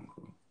 Oh.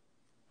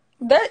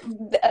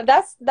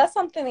 That's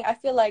something I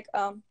feel like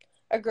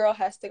a girl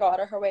has to go out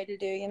of her way to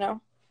do, you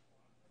know?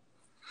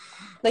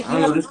 Like, you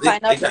have to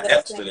sign up for got those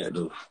apps things. for that,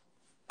 though.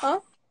 Huh?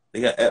 They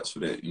got apps for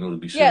that, you know, to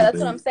be sugar Yeah, that's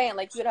baby. what I'm saying.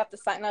 Like, you'd have to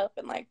sign up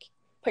and, like,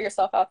 put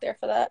yourself out there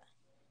for that.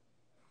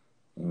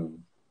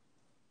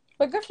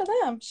 But good for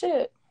them.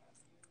 Shit.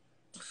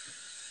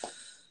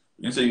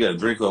 You say you got a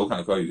drink car. What kind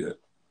of car you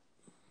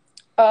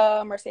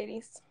got?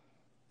 Mercedes.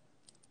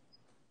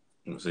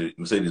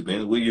 Mercedes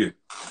Benz. What year?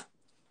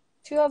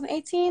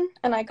 2018,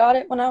 and I got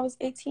it when I was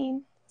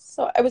 18.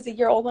 So I was a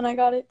year old when I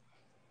got it.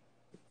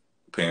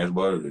 Parents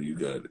bought it, or you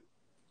got it?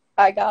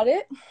 I got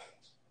it.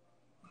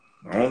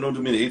 I don't know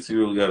too many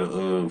 18-year-olds got a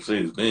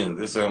Mercedes Benz.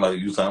 That sound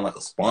like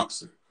a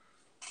sponsor.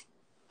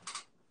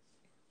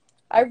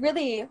 I've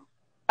been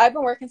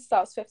working since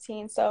I was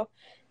 15, so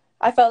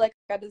I felt like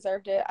I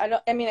deserved it.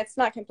 I mean, it's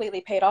not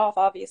completely paid off,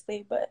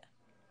 obviously, but.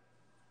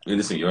 And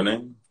it's in your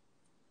name?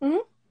 Mm-hmm.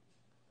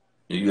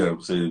 You got a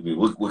Mercedes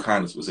Benz. What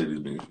kind of Mercedes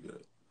Benz you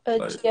got? A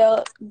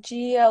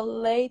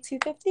GLA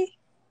 250.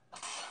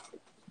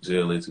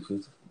 GLA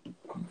 250.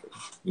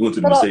 You went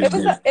to the Mercedes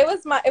Benz. It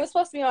was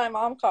supposed to be my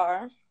mom's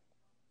car.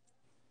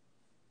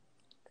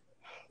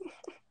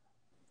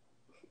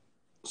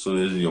 So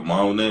is it your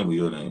mom's name or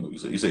your name?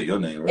 You said your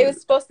name, right? It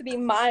was supposed to be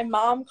my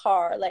mom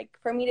car, like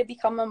for me to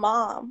become a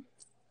mom.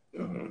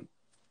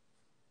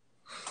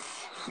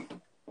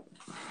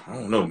 I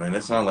don't know, man.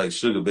 That sounds like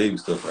sugar baby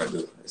stuff right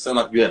there. It sounds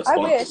like you had a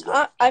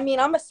sponsor. I mean,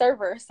 I'm a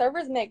server.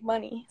 Servers make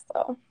money,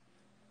 so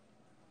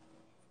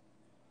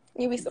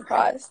you'd be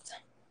surprised.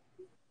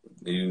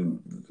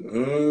 Man.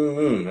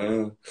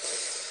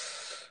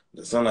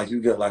 It sounds like you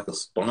got like a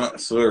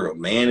sponsor, a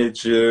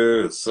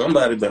manager,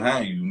 somebody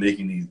behind you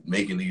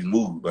making these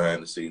moves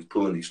behind the scenes,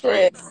 pulling these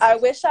strings. I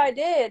wish I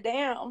did.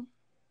 Damn.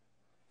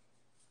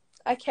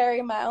 I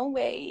carry my own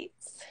weight.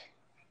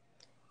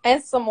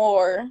 And some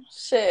more.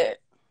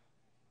 Shit.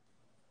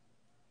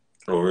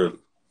 Oh, really?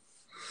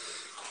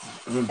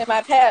 In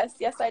my past,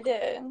 yes, I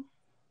did.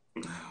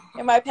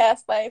 In my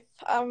past life,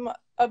 I'm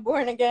a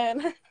born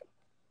again.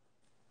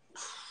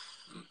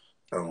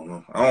 I don't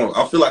know.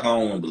 I feel like I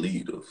don't want to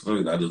believe, though. For some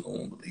reason, I just don't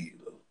want to believe,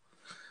 though,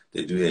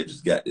 that you had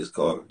just got this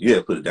car. You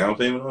had put a down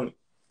payment on it?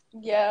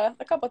 Yeah,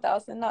 a couple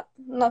thousand.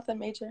 Nothing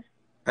major.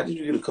 How did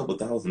you get a couple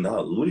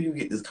 $1,000s? Where do you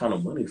get this kind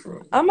of money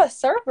from? I'm a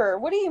server.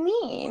 What do you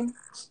mean?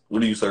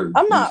 What do you serve?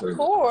 I'm not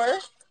poor.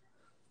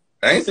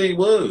 I ain't say he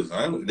was.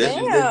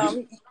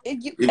 Damn.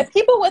 If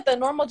people with a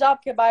normal job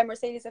could buy a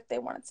Mercedes if they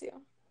wanted to.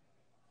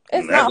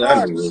 It's not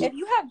hard. If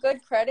you have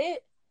good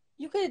credit,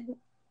 you could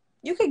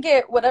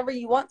get whatever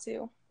you want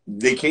to.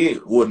 They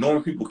can. Well,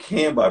 normal people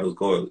can buy those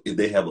cars if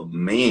they have a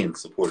man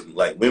supporting them.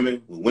 Like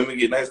women, when women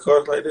get nice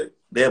cars like that,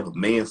 they have a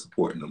man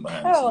supporting them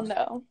behind them. Hell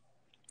no.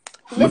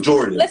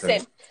 Majority of the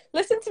time.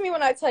 Listen to me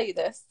when I tell you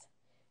this.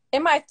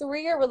 In my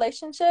 3-year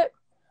relationship,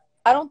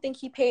 I don't think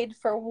he paid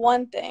for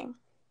one thing.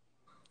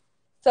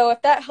 So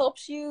if that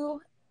helps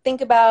you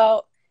think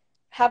about,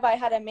 have I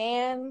had a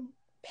man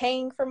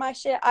paying for my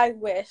shit? I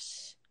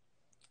wish.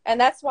 And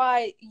that's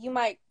why you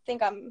might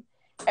think I'm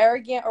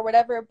arrogant or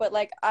whatever, but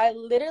like I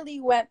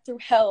literally went through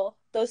hell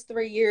those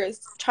 3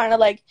 years trying to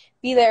like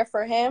be there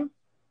for him.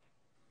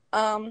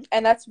 And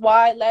that's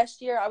why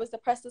last year I was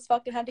depressed as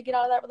fuck and had to get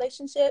out of that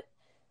relationship.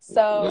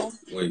 So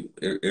Wait,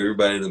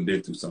 everybody done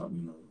been through something,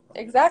 you know.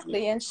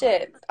 exactly, and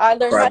shit, I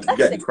learned my You got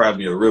to lesson. cry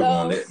me a river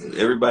on So that.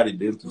 Everybody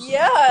been through something.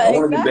 yeah, I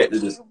want to get back to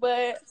exactly. this.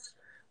 But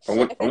I shit,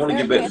 want if I it's want to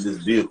get back to arrogant, this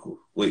vehicle.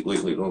 Wait,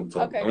 don't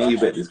talk. I okay, want go to get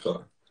back ahead. to this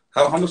car.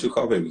 How much your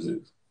car payments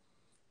is?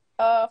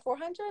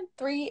 400,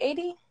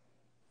 380.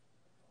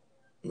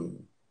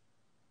 Mm.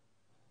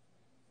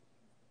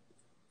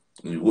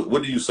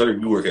 What do you serve?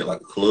 You work at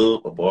like a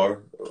club, a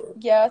bar, or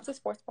Yeah, it's a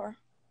sports bar.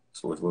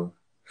 sports bar?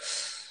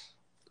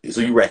 So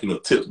you racking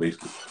up tips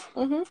basically.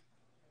 Mhm.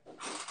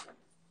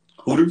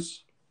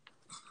 Hooters?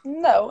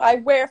 No, I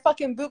wear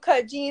fucking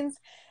bootcut jeans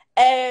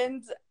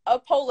and a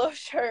polo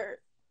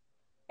shirt.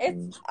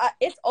 Mm.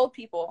 It's old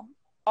people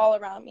all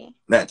around me.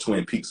 Not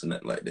Twin Peaks or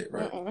nothing like that,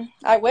 right? Mm-mm.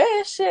 I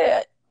wish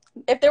shit.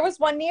 If there was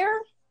one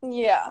near,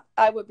 yeah,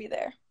 I would be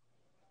there.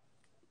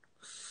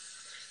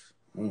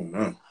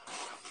 Mm-hmm.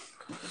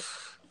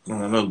 I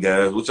don't know,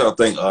 guys. What y'all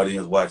think,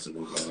 audience watching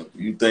this, man?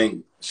 You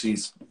think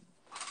she's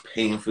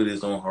paying for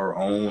this on her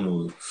own,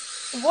 or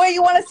Boy,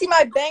 you want to see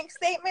my bank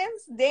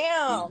statements?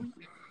 Damn.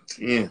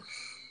 yeah?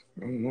 I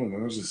don't know,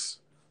 man. If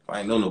I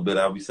ain't know no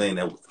better, I'll be saying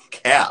that with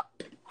cap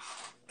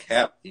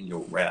in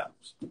your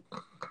raps.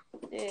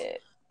 Yeah.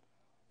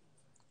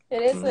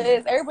 It is. It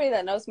is. Everybody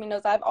that knows me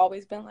knows I've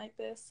always been like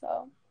this.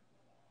 So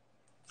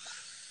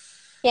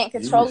can't Yeah.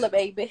 control it,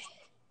 baby.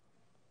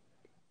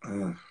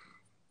 Okay.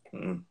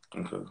 When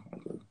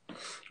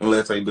the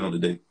last time you been on a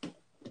date?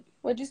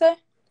 What'd you say?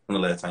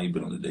 When the last time you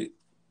been on a date?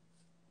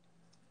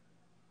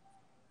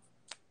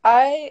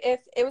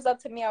 If it was up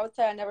to me, I would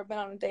say I've never been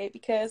on a date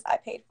because I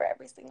paid for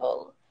every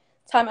single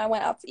time I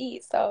went out to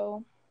eat.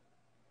 So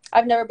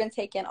I've never been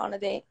taken on a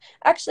date.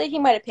 Actually, he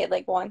might have paid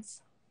like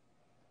once,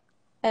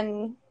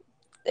 and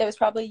it was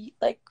probably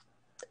like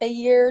a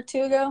year or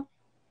two ago.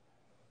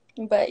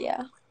 But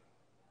yeah.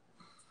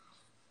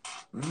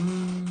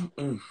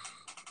 Mm-mm.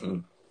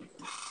 Mm.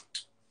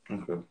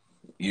 Okay.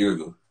 Year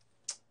ago.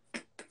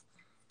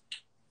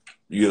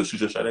 You ever shoot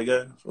your shot at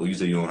guys? Or you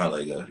said you don't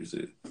highlight guys? You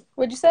said.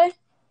 What'd you say?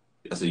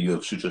 I said you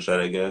ever shoot your shot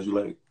at guys you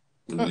like?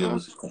 You ever,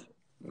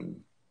 Mm-mm.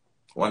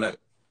 why not?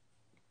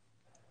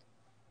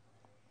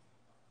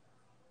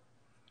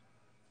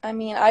 I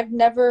mean, I've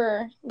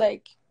never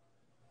like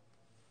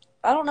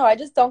I don't know. I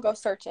just don't go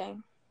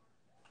searching.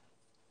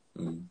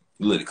 You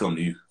let it come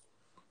to you.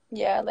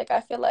 Yeah, like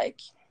I feel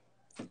like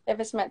if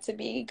it's meant to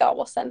be, God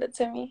will send it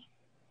to me.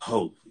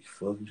 Holy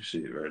fucking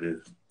shit right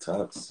here.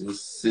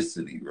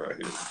 Toxicity right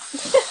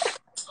here.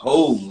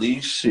 Holy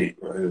shit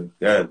right here.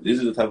 God, this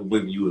is the type of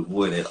women you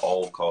avoid at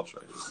all costs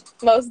right here.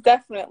 Most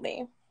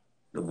definitely.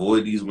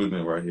 Avoid these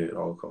women right here at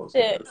all costs,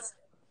 Shit. guys.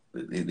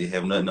 They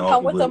have nothing to Come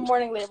offer, with a but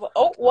morning label.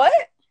 Oh, what?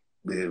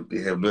 they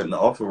have nothing to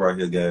offer right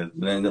here, guys.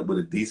 Nothing up but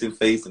a decent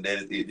face, and that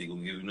is it. They're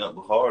gonna give you nothing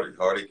but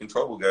heartache and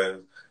trouble, guys.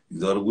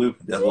 These are the women.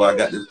 That's why I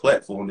got this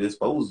platform to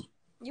expose them.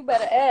 You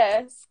better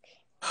ask.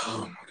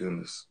 Oh my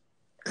goodness.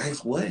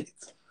 Guys, what?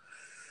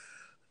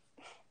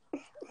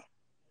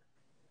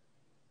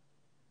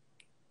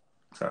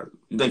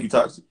 You think you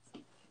toxic?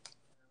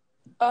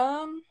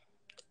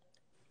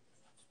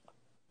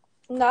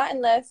 Not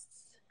unless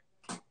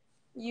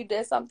you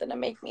did something to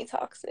make me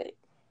toxic.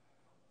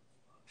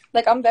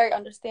 Like I'm very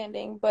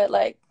understanding, but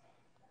like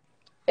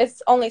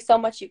it's only so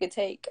much you could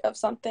take of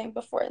something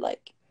before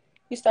like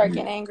you start Yeah.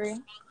 getting angry.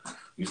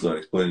 You start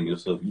explaining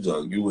yourself.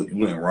 You went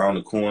around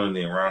the corner,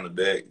 then around the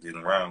back, then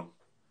around.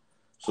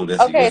 So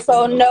that's Okay, your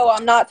so thing. no,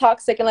 I'm not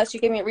toxic unless you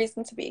give me a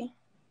reason to be.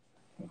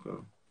 Okay.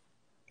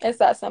 It's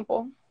that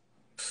simple.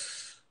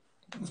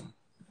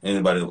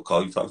 Anybody ever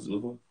call you toxic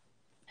before?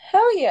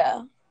 Hell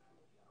yeah.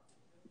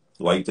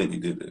 Why you think they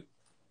did that?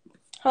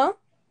 Huh?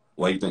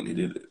 Why you think they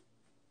did it?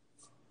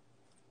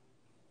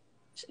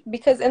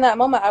 Because in that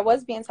moment I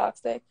was being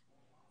toxic,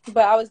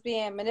 but I was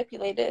being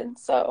manipulated.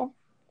 So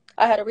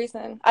I had a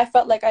reason. I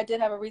felt like I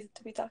did have a reason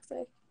to be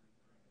toxic.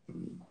 I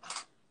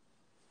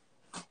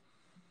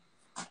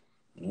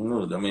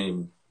don't know. I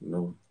mean,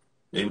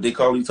 maybe they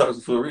call you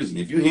toxic for a reason.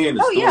 If you're hearing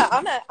the Oh story,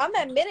 yeah, I'm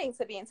admitting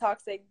to being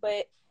toxic,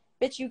 but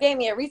bitch, you gave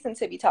me a reason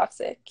to be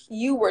toxic.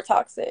 You were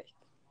toxic.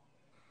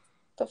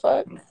 The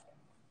fuck?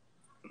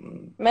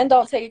 Men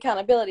don't take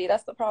accountability.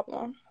 That's the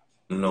problem.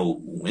 no,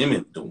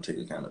 women don't take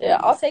Yeah,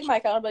 accountability. I'll take my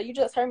accountability. You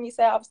just heard me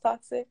say I was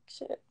toxic.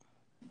 Shit.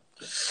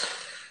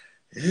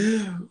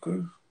 Yeah,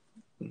 okay.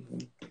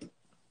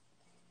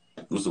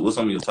 What's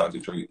some of your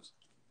toxic traits?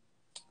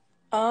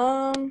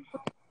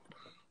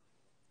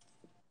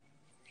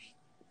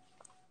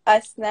 I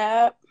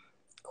snap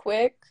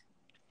quick.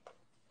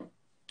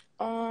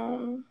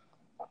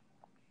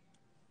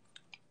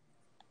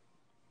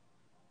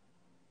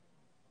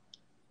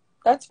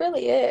 That's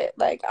really it.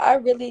 Like I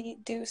really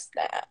do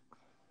snap.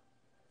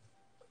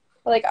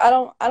 Like I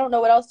don't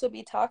know what else would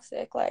be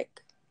toxic.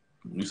 Like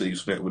You say you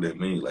snap, what that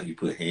mean? Like you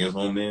put hands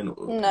on men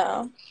or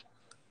no.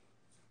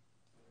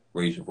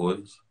 raise your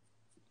voice?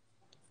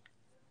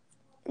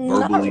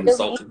 Not Verbally really.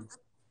 assaulting?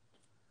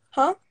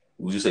 Huh?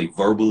 Would you say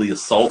verbally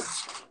assault?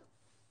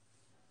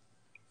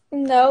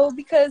 No,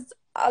 because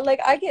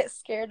I get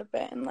scared a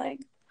bit and like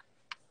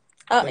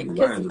I think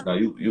because lying just now.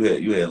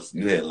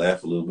 You had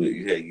laugh a little bit.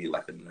 You had to get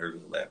like a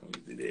nervous laugh when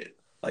you did that,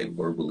 like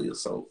verbally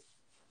assault.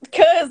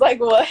 like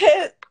what?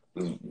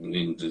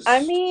 You I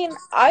just mean,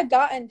 I've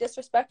gotten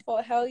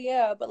disrespectful, hell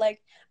yeah, but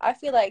like I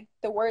feel like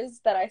the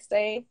words that I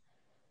say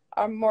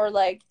are more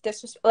like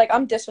like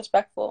I'm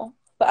disrespectful,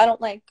 but I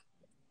don't like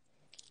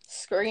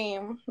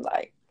scream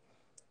like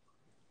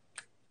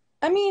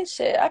I mean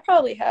shit, I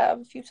probably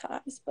have a few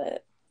times,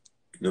 but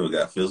never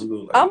got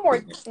physical. I'm Like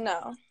more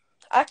no.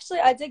 Actually,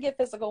 I did get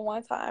physical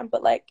one time,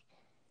 but like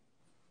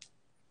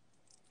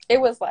it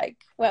was like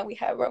when we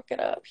had broken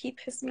up, he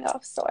pissed me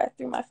off, so I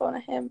threw my phone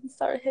at him and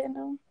started hitting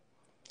him.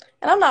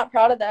 And I'm not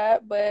proud of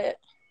that, but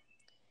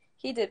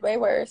he did way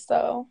worse,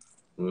 so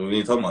we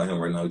ain't talking about him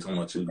right now. We talking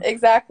about you.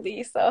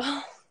 exactly. So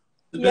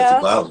Domestic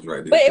yeah. violence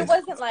right there. But it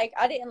wasn't like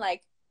I didn't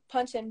like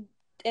punch him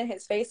in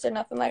his face or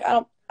nothing. Like I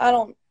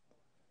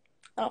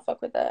don't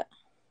fuck with that.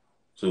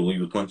 So when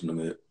you was punching him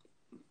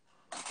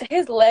at,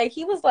 His leg,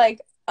 he was like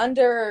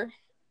under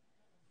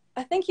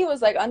I think he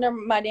was like under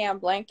my damn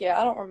blanket.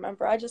 I don't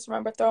remember. I just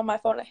remember throwing my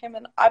phone at him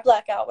and I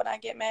black out when I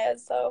get mad,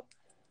 so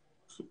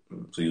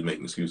so you was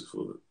making excuses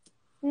for it.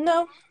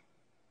 no.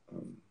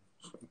 Um,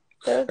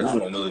 There's I just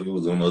no want to know if it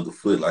was on the other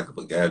foot, like if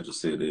a guy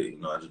just said that,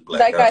 I just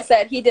blacked like I out.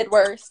 said, he did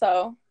worse,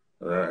 so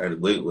Wait,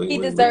 he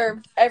listen,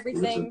 deserved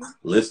everything.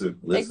 listen.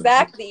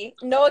 Exactly.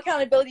 No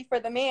accountability for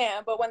the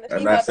man, but when the I'm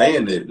female not does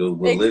saying that though,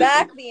 but listen.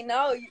 exactly,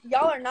 no,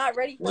 y'all are not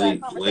ready for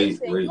that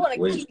conversation. You want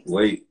to keep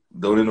Wait.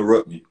 Don't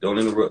interrupt me. Don't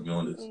interrupt me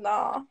on this.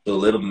 no. So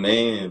let a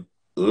man.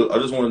 I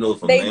just want to know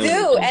if a They man would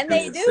do, come and here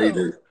they and say do.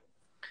 that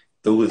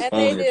threw his And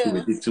phone they at you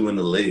and do. hit you in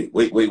the leg.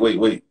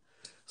 Wait.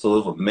 So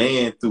if a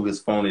man threw his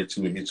phone at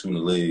you and hit you in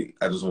the leg,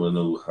 I just want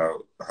to know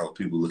how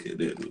people look at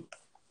that, dude.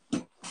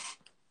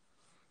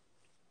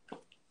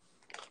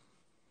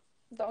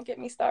 Don't get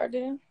me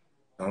started.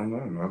 I don't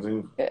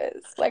know.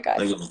 Because, like I I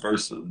think said, it's the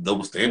first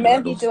double standard. I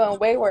men be don't. doing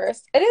way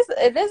worse. It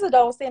is a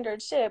double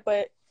standard shit,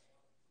 but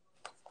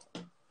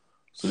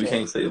So we shit.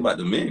 can't say about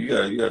the men. You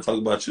gotta talk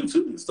about you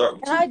too. Start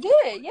with And you. I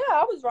did. Yeah,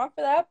 I was wrong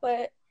for that,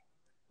 but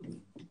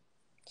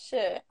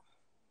shit.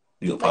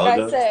 You Like I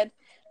apologize. said,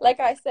 like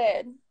I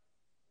said,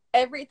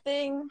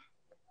 everything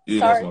You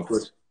didn't answer my starts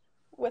question.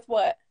 with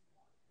what?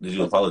 Did you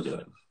With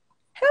apologize?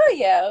 hell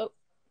yeah.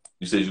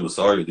 You said you were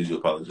sorry. Or did you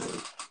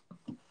apologize?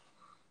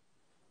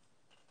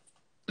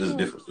 There's a Hmm.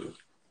 difference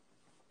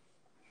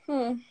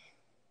there. Hmm.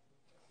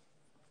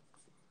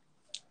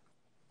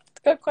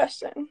 Good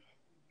question.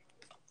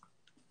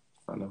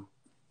 I know.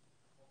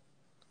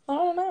 I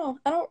don't know.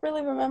 I don't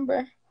really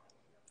remember.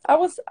 I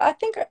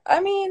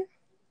mean,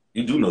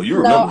 You do know. You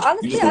no, remember. You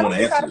honestly, just I don't want don't to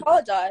think I answer it,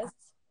 apologized.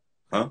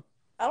 huh?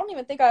 I don't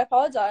even think I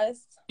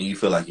apologized. And you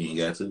feel like you ain't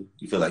got to.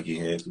 You feel like you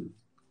ain't had to.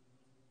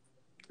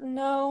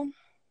 No.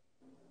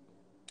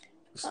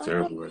 It's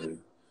terrible right here.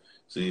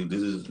 See,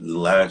 this is the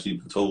lie she's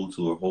been told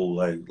to her whole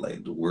life.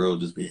 Like the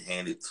world just been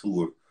handed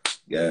to her,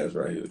 guys,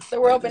 right here. The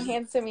Like world been this.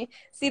 handed to me.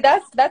 See,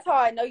 that's how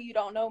I know you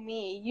don't know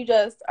me. You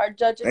just are I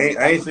judging me ain't,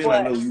 I off ain't of saying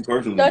I know what? you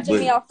personally, Judging but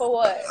me off of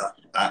what?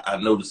 I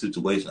know the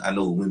situation. I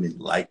know women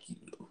like you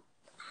though.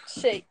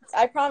 Shit,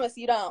 I promise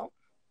you don't.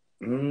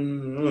 I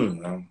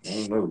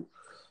don't know.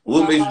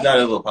 What Nah, made you not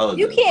ever you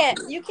apologize can't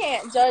before? you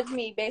can't judge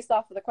me based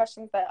off of the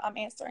questions that I'm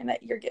answering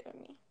that you're giving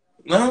me.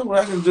 No, but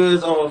I can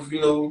judge off,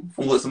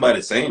 from what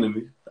somebody's saying to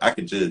me. I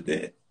can judge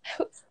that.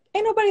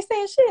 Ain't nobody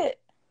saying shit.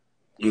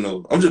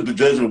 I'm just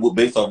judging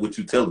based off what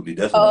you telling me.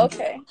 That's what Oh, I'm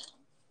judging. okay.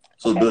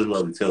 So Okay. based on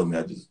what you telling me,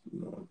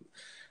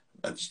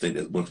 I just think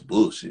that's a bunch of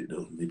bullshit,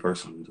 though. Me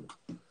personally,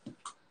 though.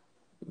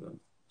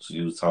 So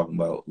you was talking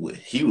about what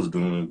he was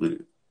doing, but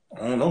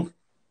I don't know.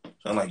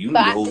 Sound like you knew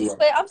the whole lot.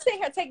 But I'm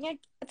sitting here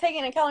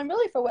taking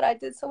accountability for what I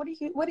did. So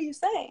what are you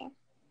saying?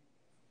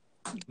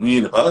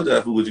 You didn't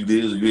apologize for what you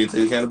did, so you didn't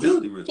take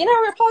accountability, really. You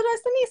never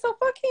apologized to me, so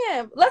fuck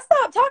him. Let's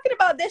stop talking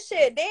about this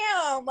shit.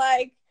 Damn,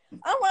 like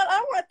I don't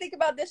want to think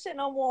about this shit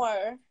no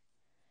more.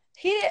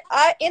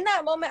 In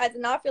that moment I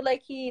did not feel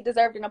like he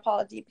deserved an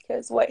apology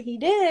because what he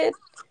did,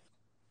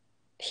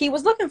 he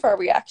was looking for a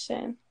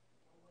reaction.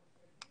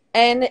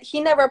 And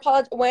he never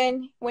apologized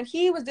when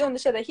he was doing the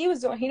shit that he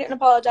was doing. He didn't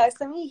apologize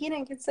to me. He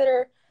didn't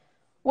consider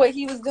what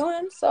he was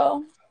doing.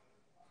 So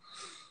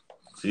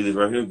See this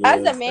right here, as go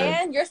a ahead.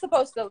 man, you're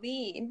supposed to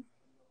lead.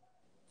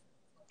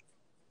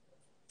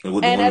 And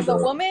what the And women as a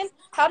job? woman,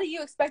 how do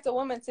you expect a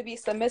woman to be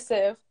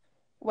submissive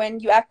when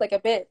you act like a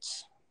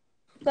bitch?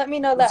 Let me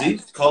know that. See,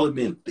 calling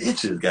men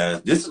bitches,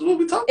 guys. This is what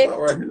we talking If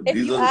about right here. if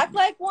These you are. act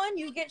like one,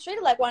 you get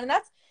treated like one. And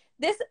that's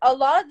this a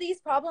lot of these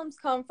problems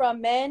come from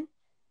men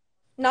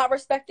not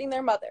respecting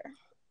their mother.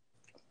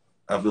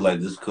 I feel like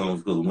this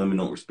comes because women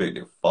don't respect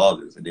their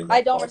fathers, and they I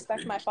want don't father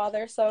respect my figures.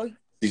 father, so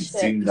See,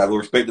 shit. you're not gonna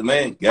respect the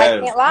man, I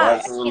guys. can't Why lie.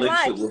 is I her can't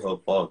lie. relationship with her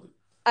father?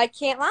 I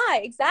can't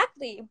lie.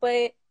 Exactly.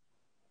 But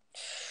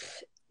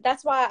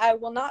that's why I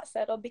will not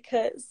settle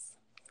because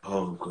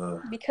Oh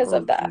God. because Oh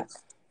of that.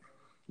 Jesus.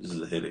 This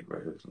is a headache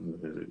right here. This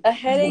is a headache. A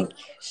headache?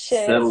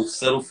 Shit.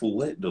 Settle for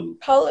what though?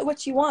 Call it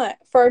what you want.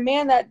 For a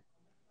man that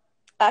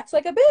acts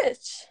like a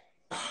bitch.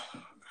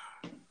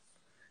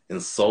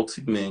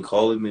 Insulting men,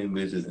 calling men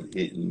bitches, and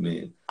hitting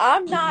men.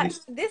 I'm not.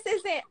 This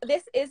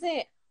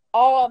isn't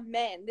all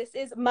men. This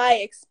is my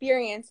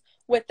experience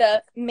with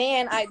the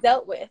man I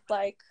dealt with.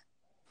 Like,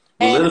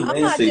 But let and a I'm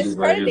man not say this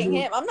right here, discrediting though.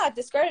 him. I'm not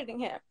discrediting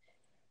him.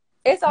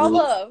 It's all But,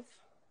 love.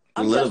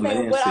 but I'm let a just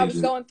saying man what I say was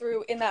this. going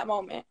through in that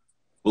moment.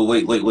 But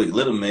wait.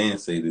 Let a man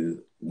say this.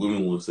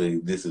 Women will say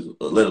this is.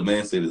 Let a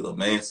man say this. A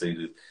man say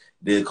this.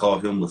 They'll call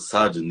him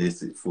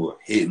misogynistic for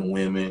hitting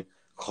women,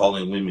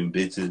 calling women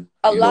bitches.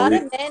 A You know lot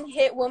it. of men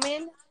hit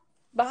women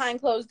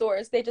behind closed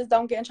doors. They just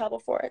don't get in trouble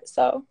for it.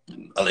 So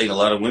I think a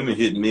lot of women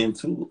hit men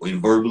too,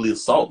 and verbally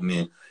assault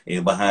men,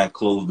 and behind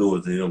closed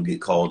doors they don't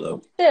get called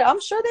up. yeah,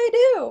 I'm sure they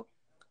do.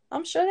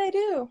 I'm sure they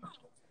do.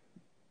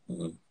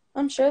 Mm-hmm.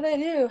 I'm sure they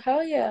do.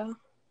 Hell yeah.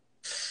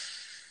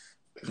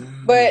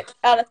 But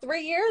out of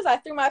 3 years, I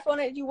threw my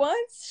phone at you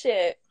once.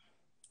 Shit.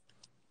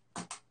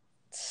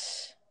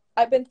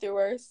 I've been through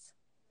worse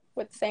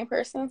with the same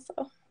person.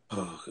 So.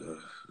 Oh god.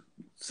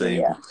 Say,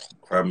 Yeah.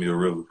 cry me a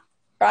river.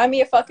 Cry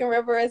me a fucking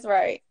river is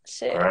right.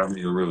 Shit. Cry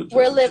me a river.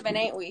 We're living,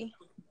 ain't we?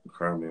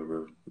 Cry me a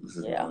river.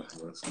 Yeah.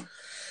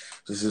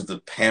 This is the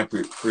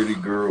pampered, pretty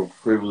girl,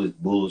 privileged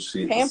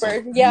bullshit.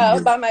 Pampered. Yeah,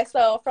 by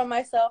myself, from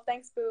myself.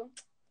 Thanks, boo.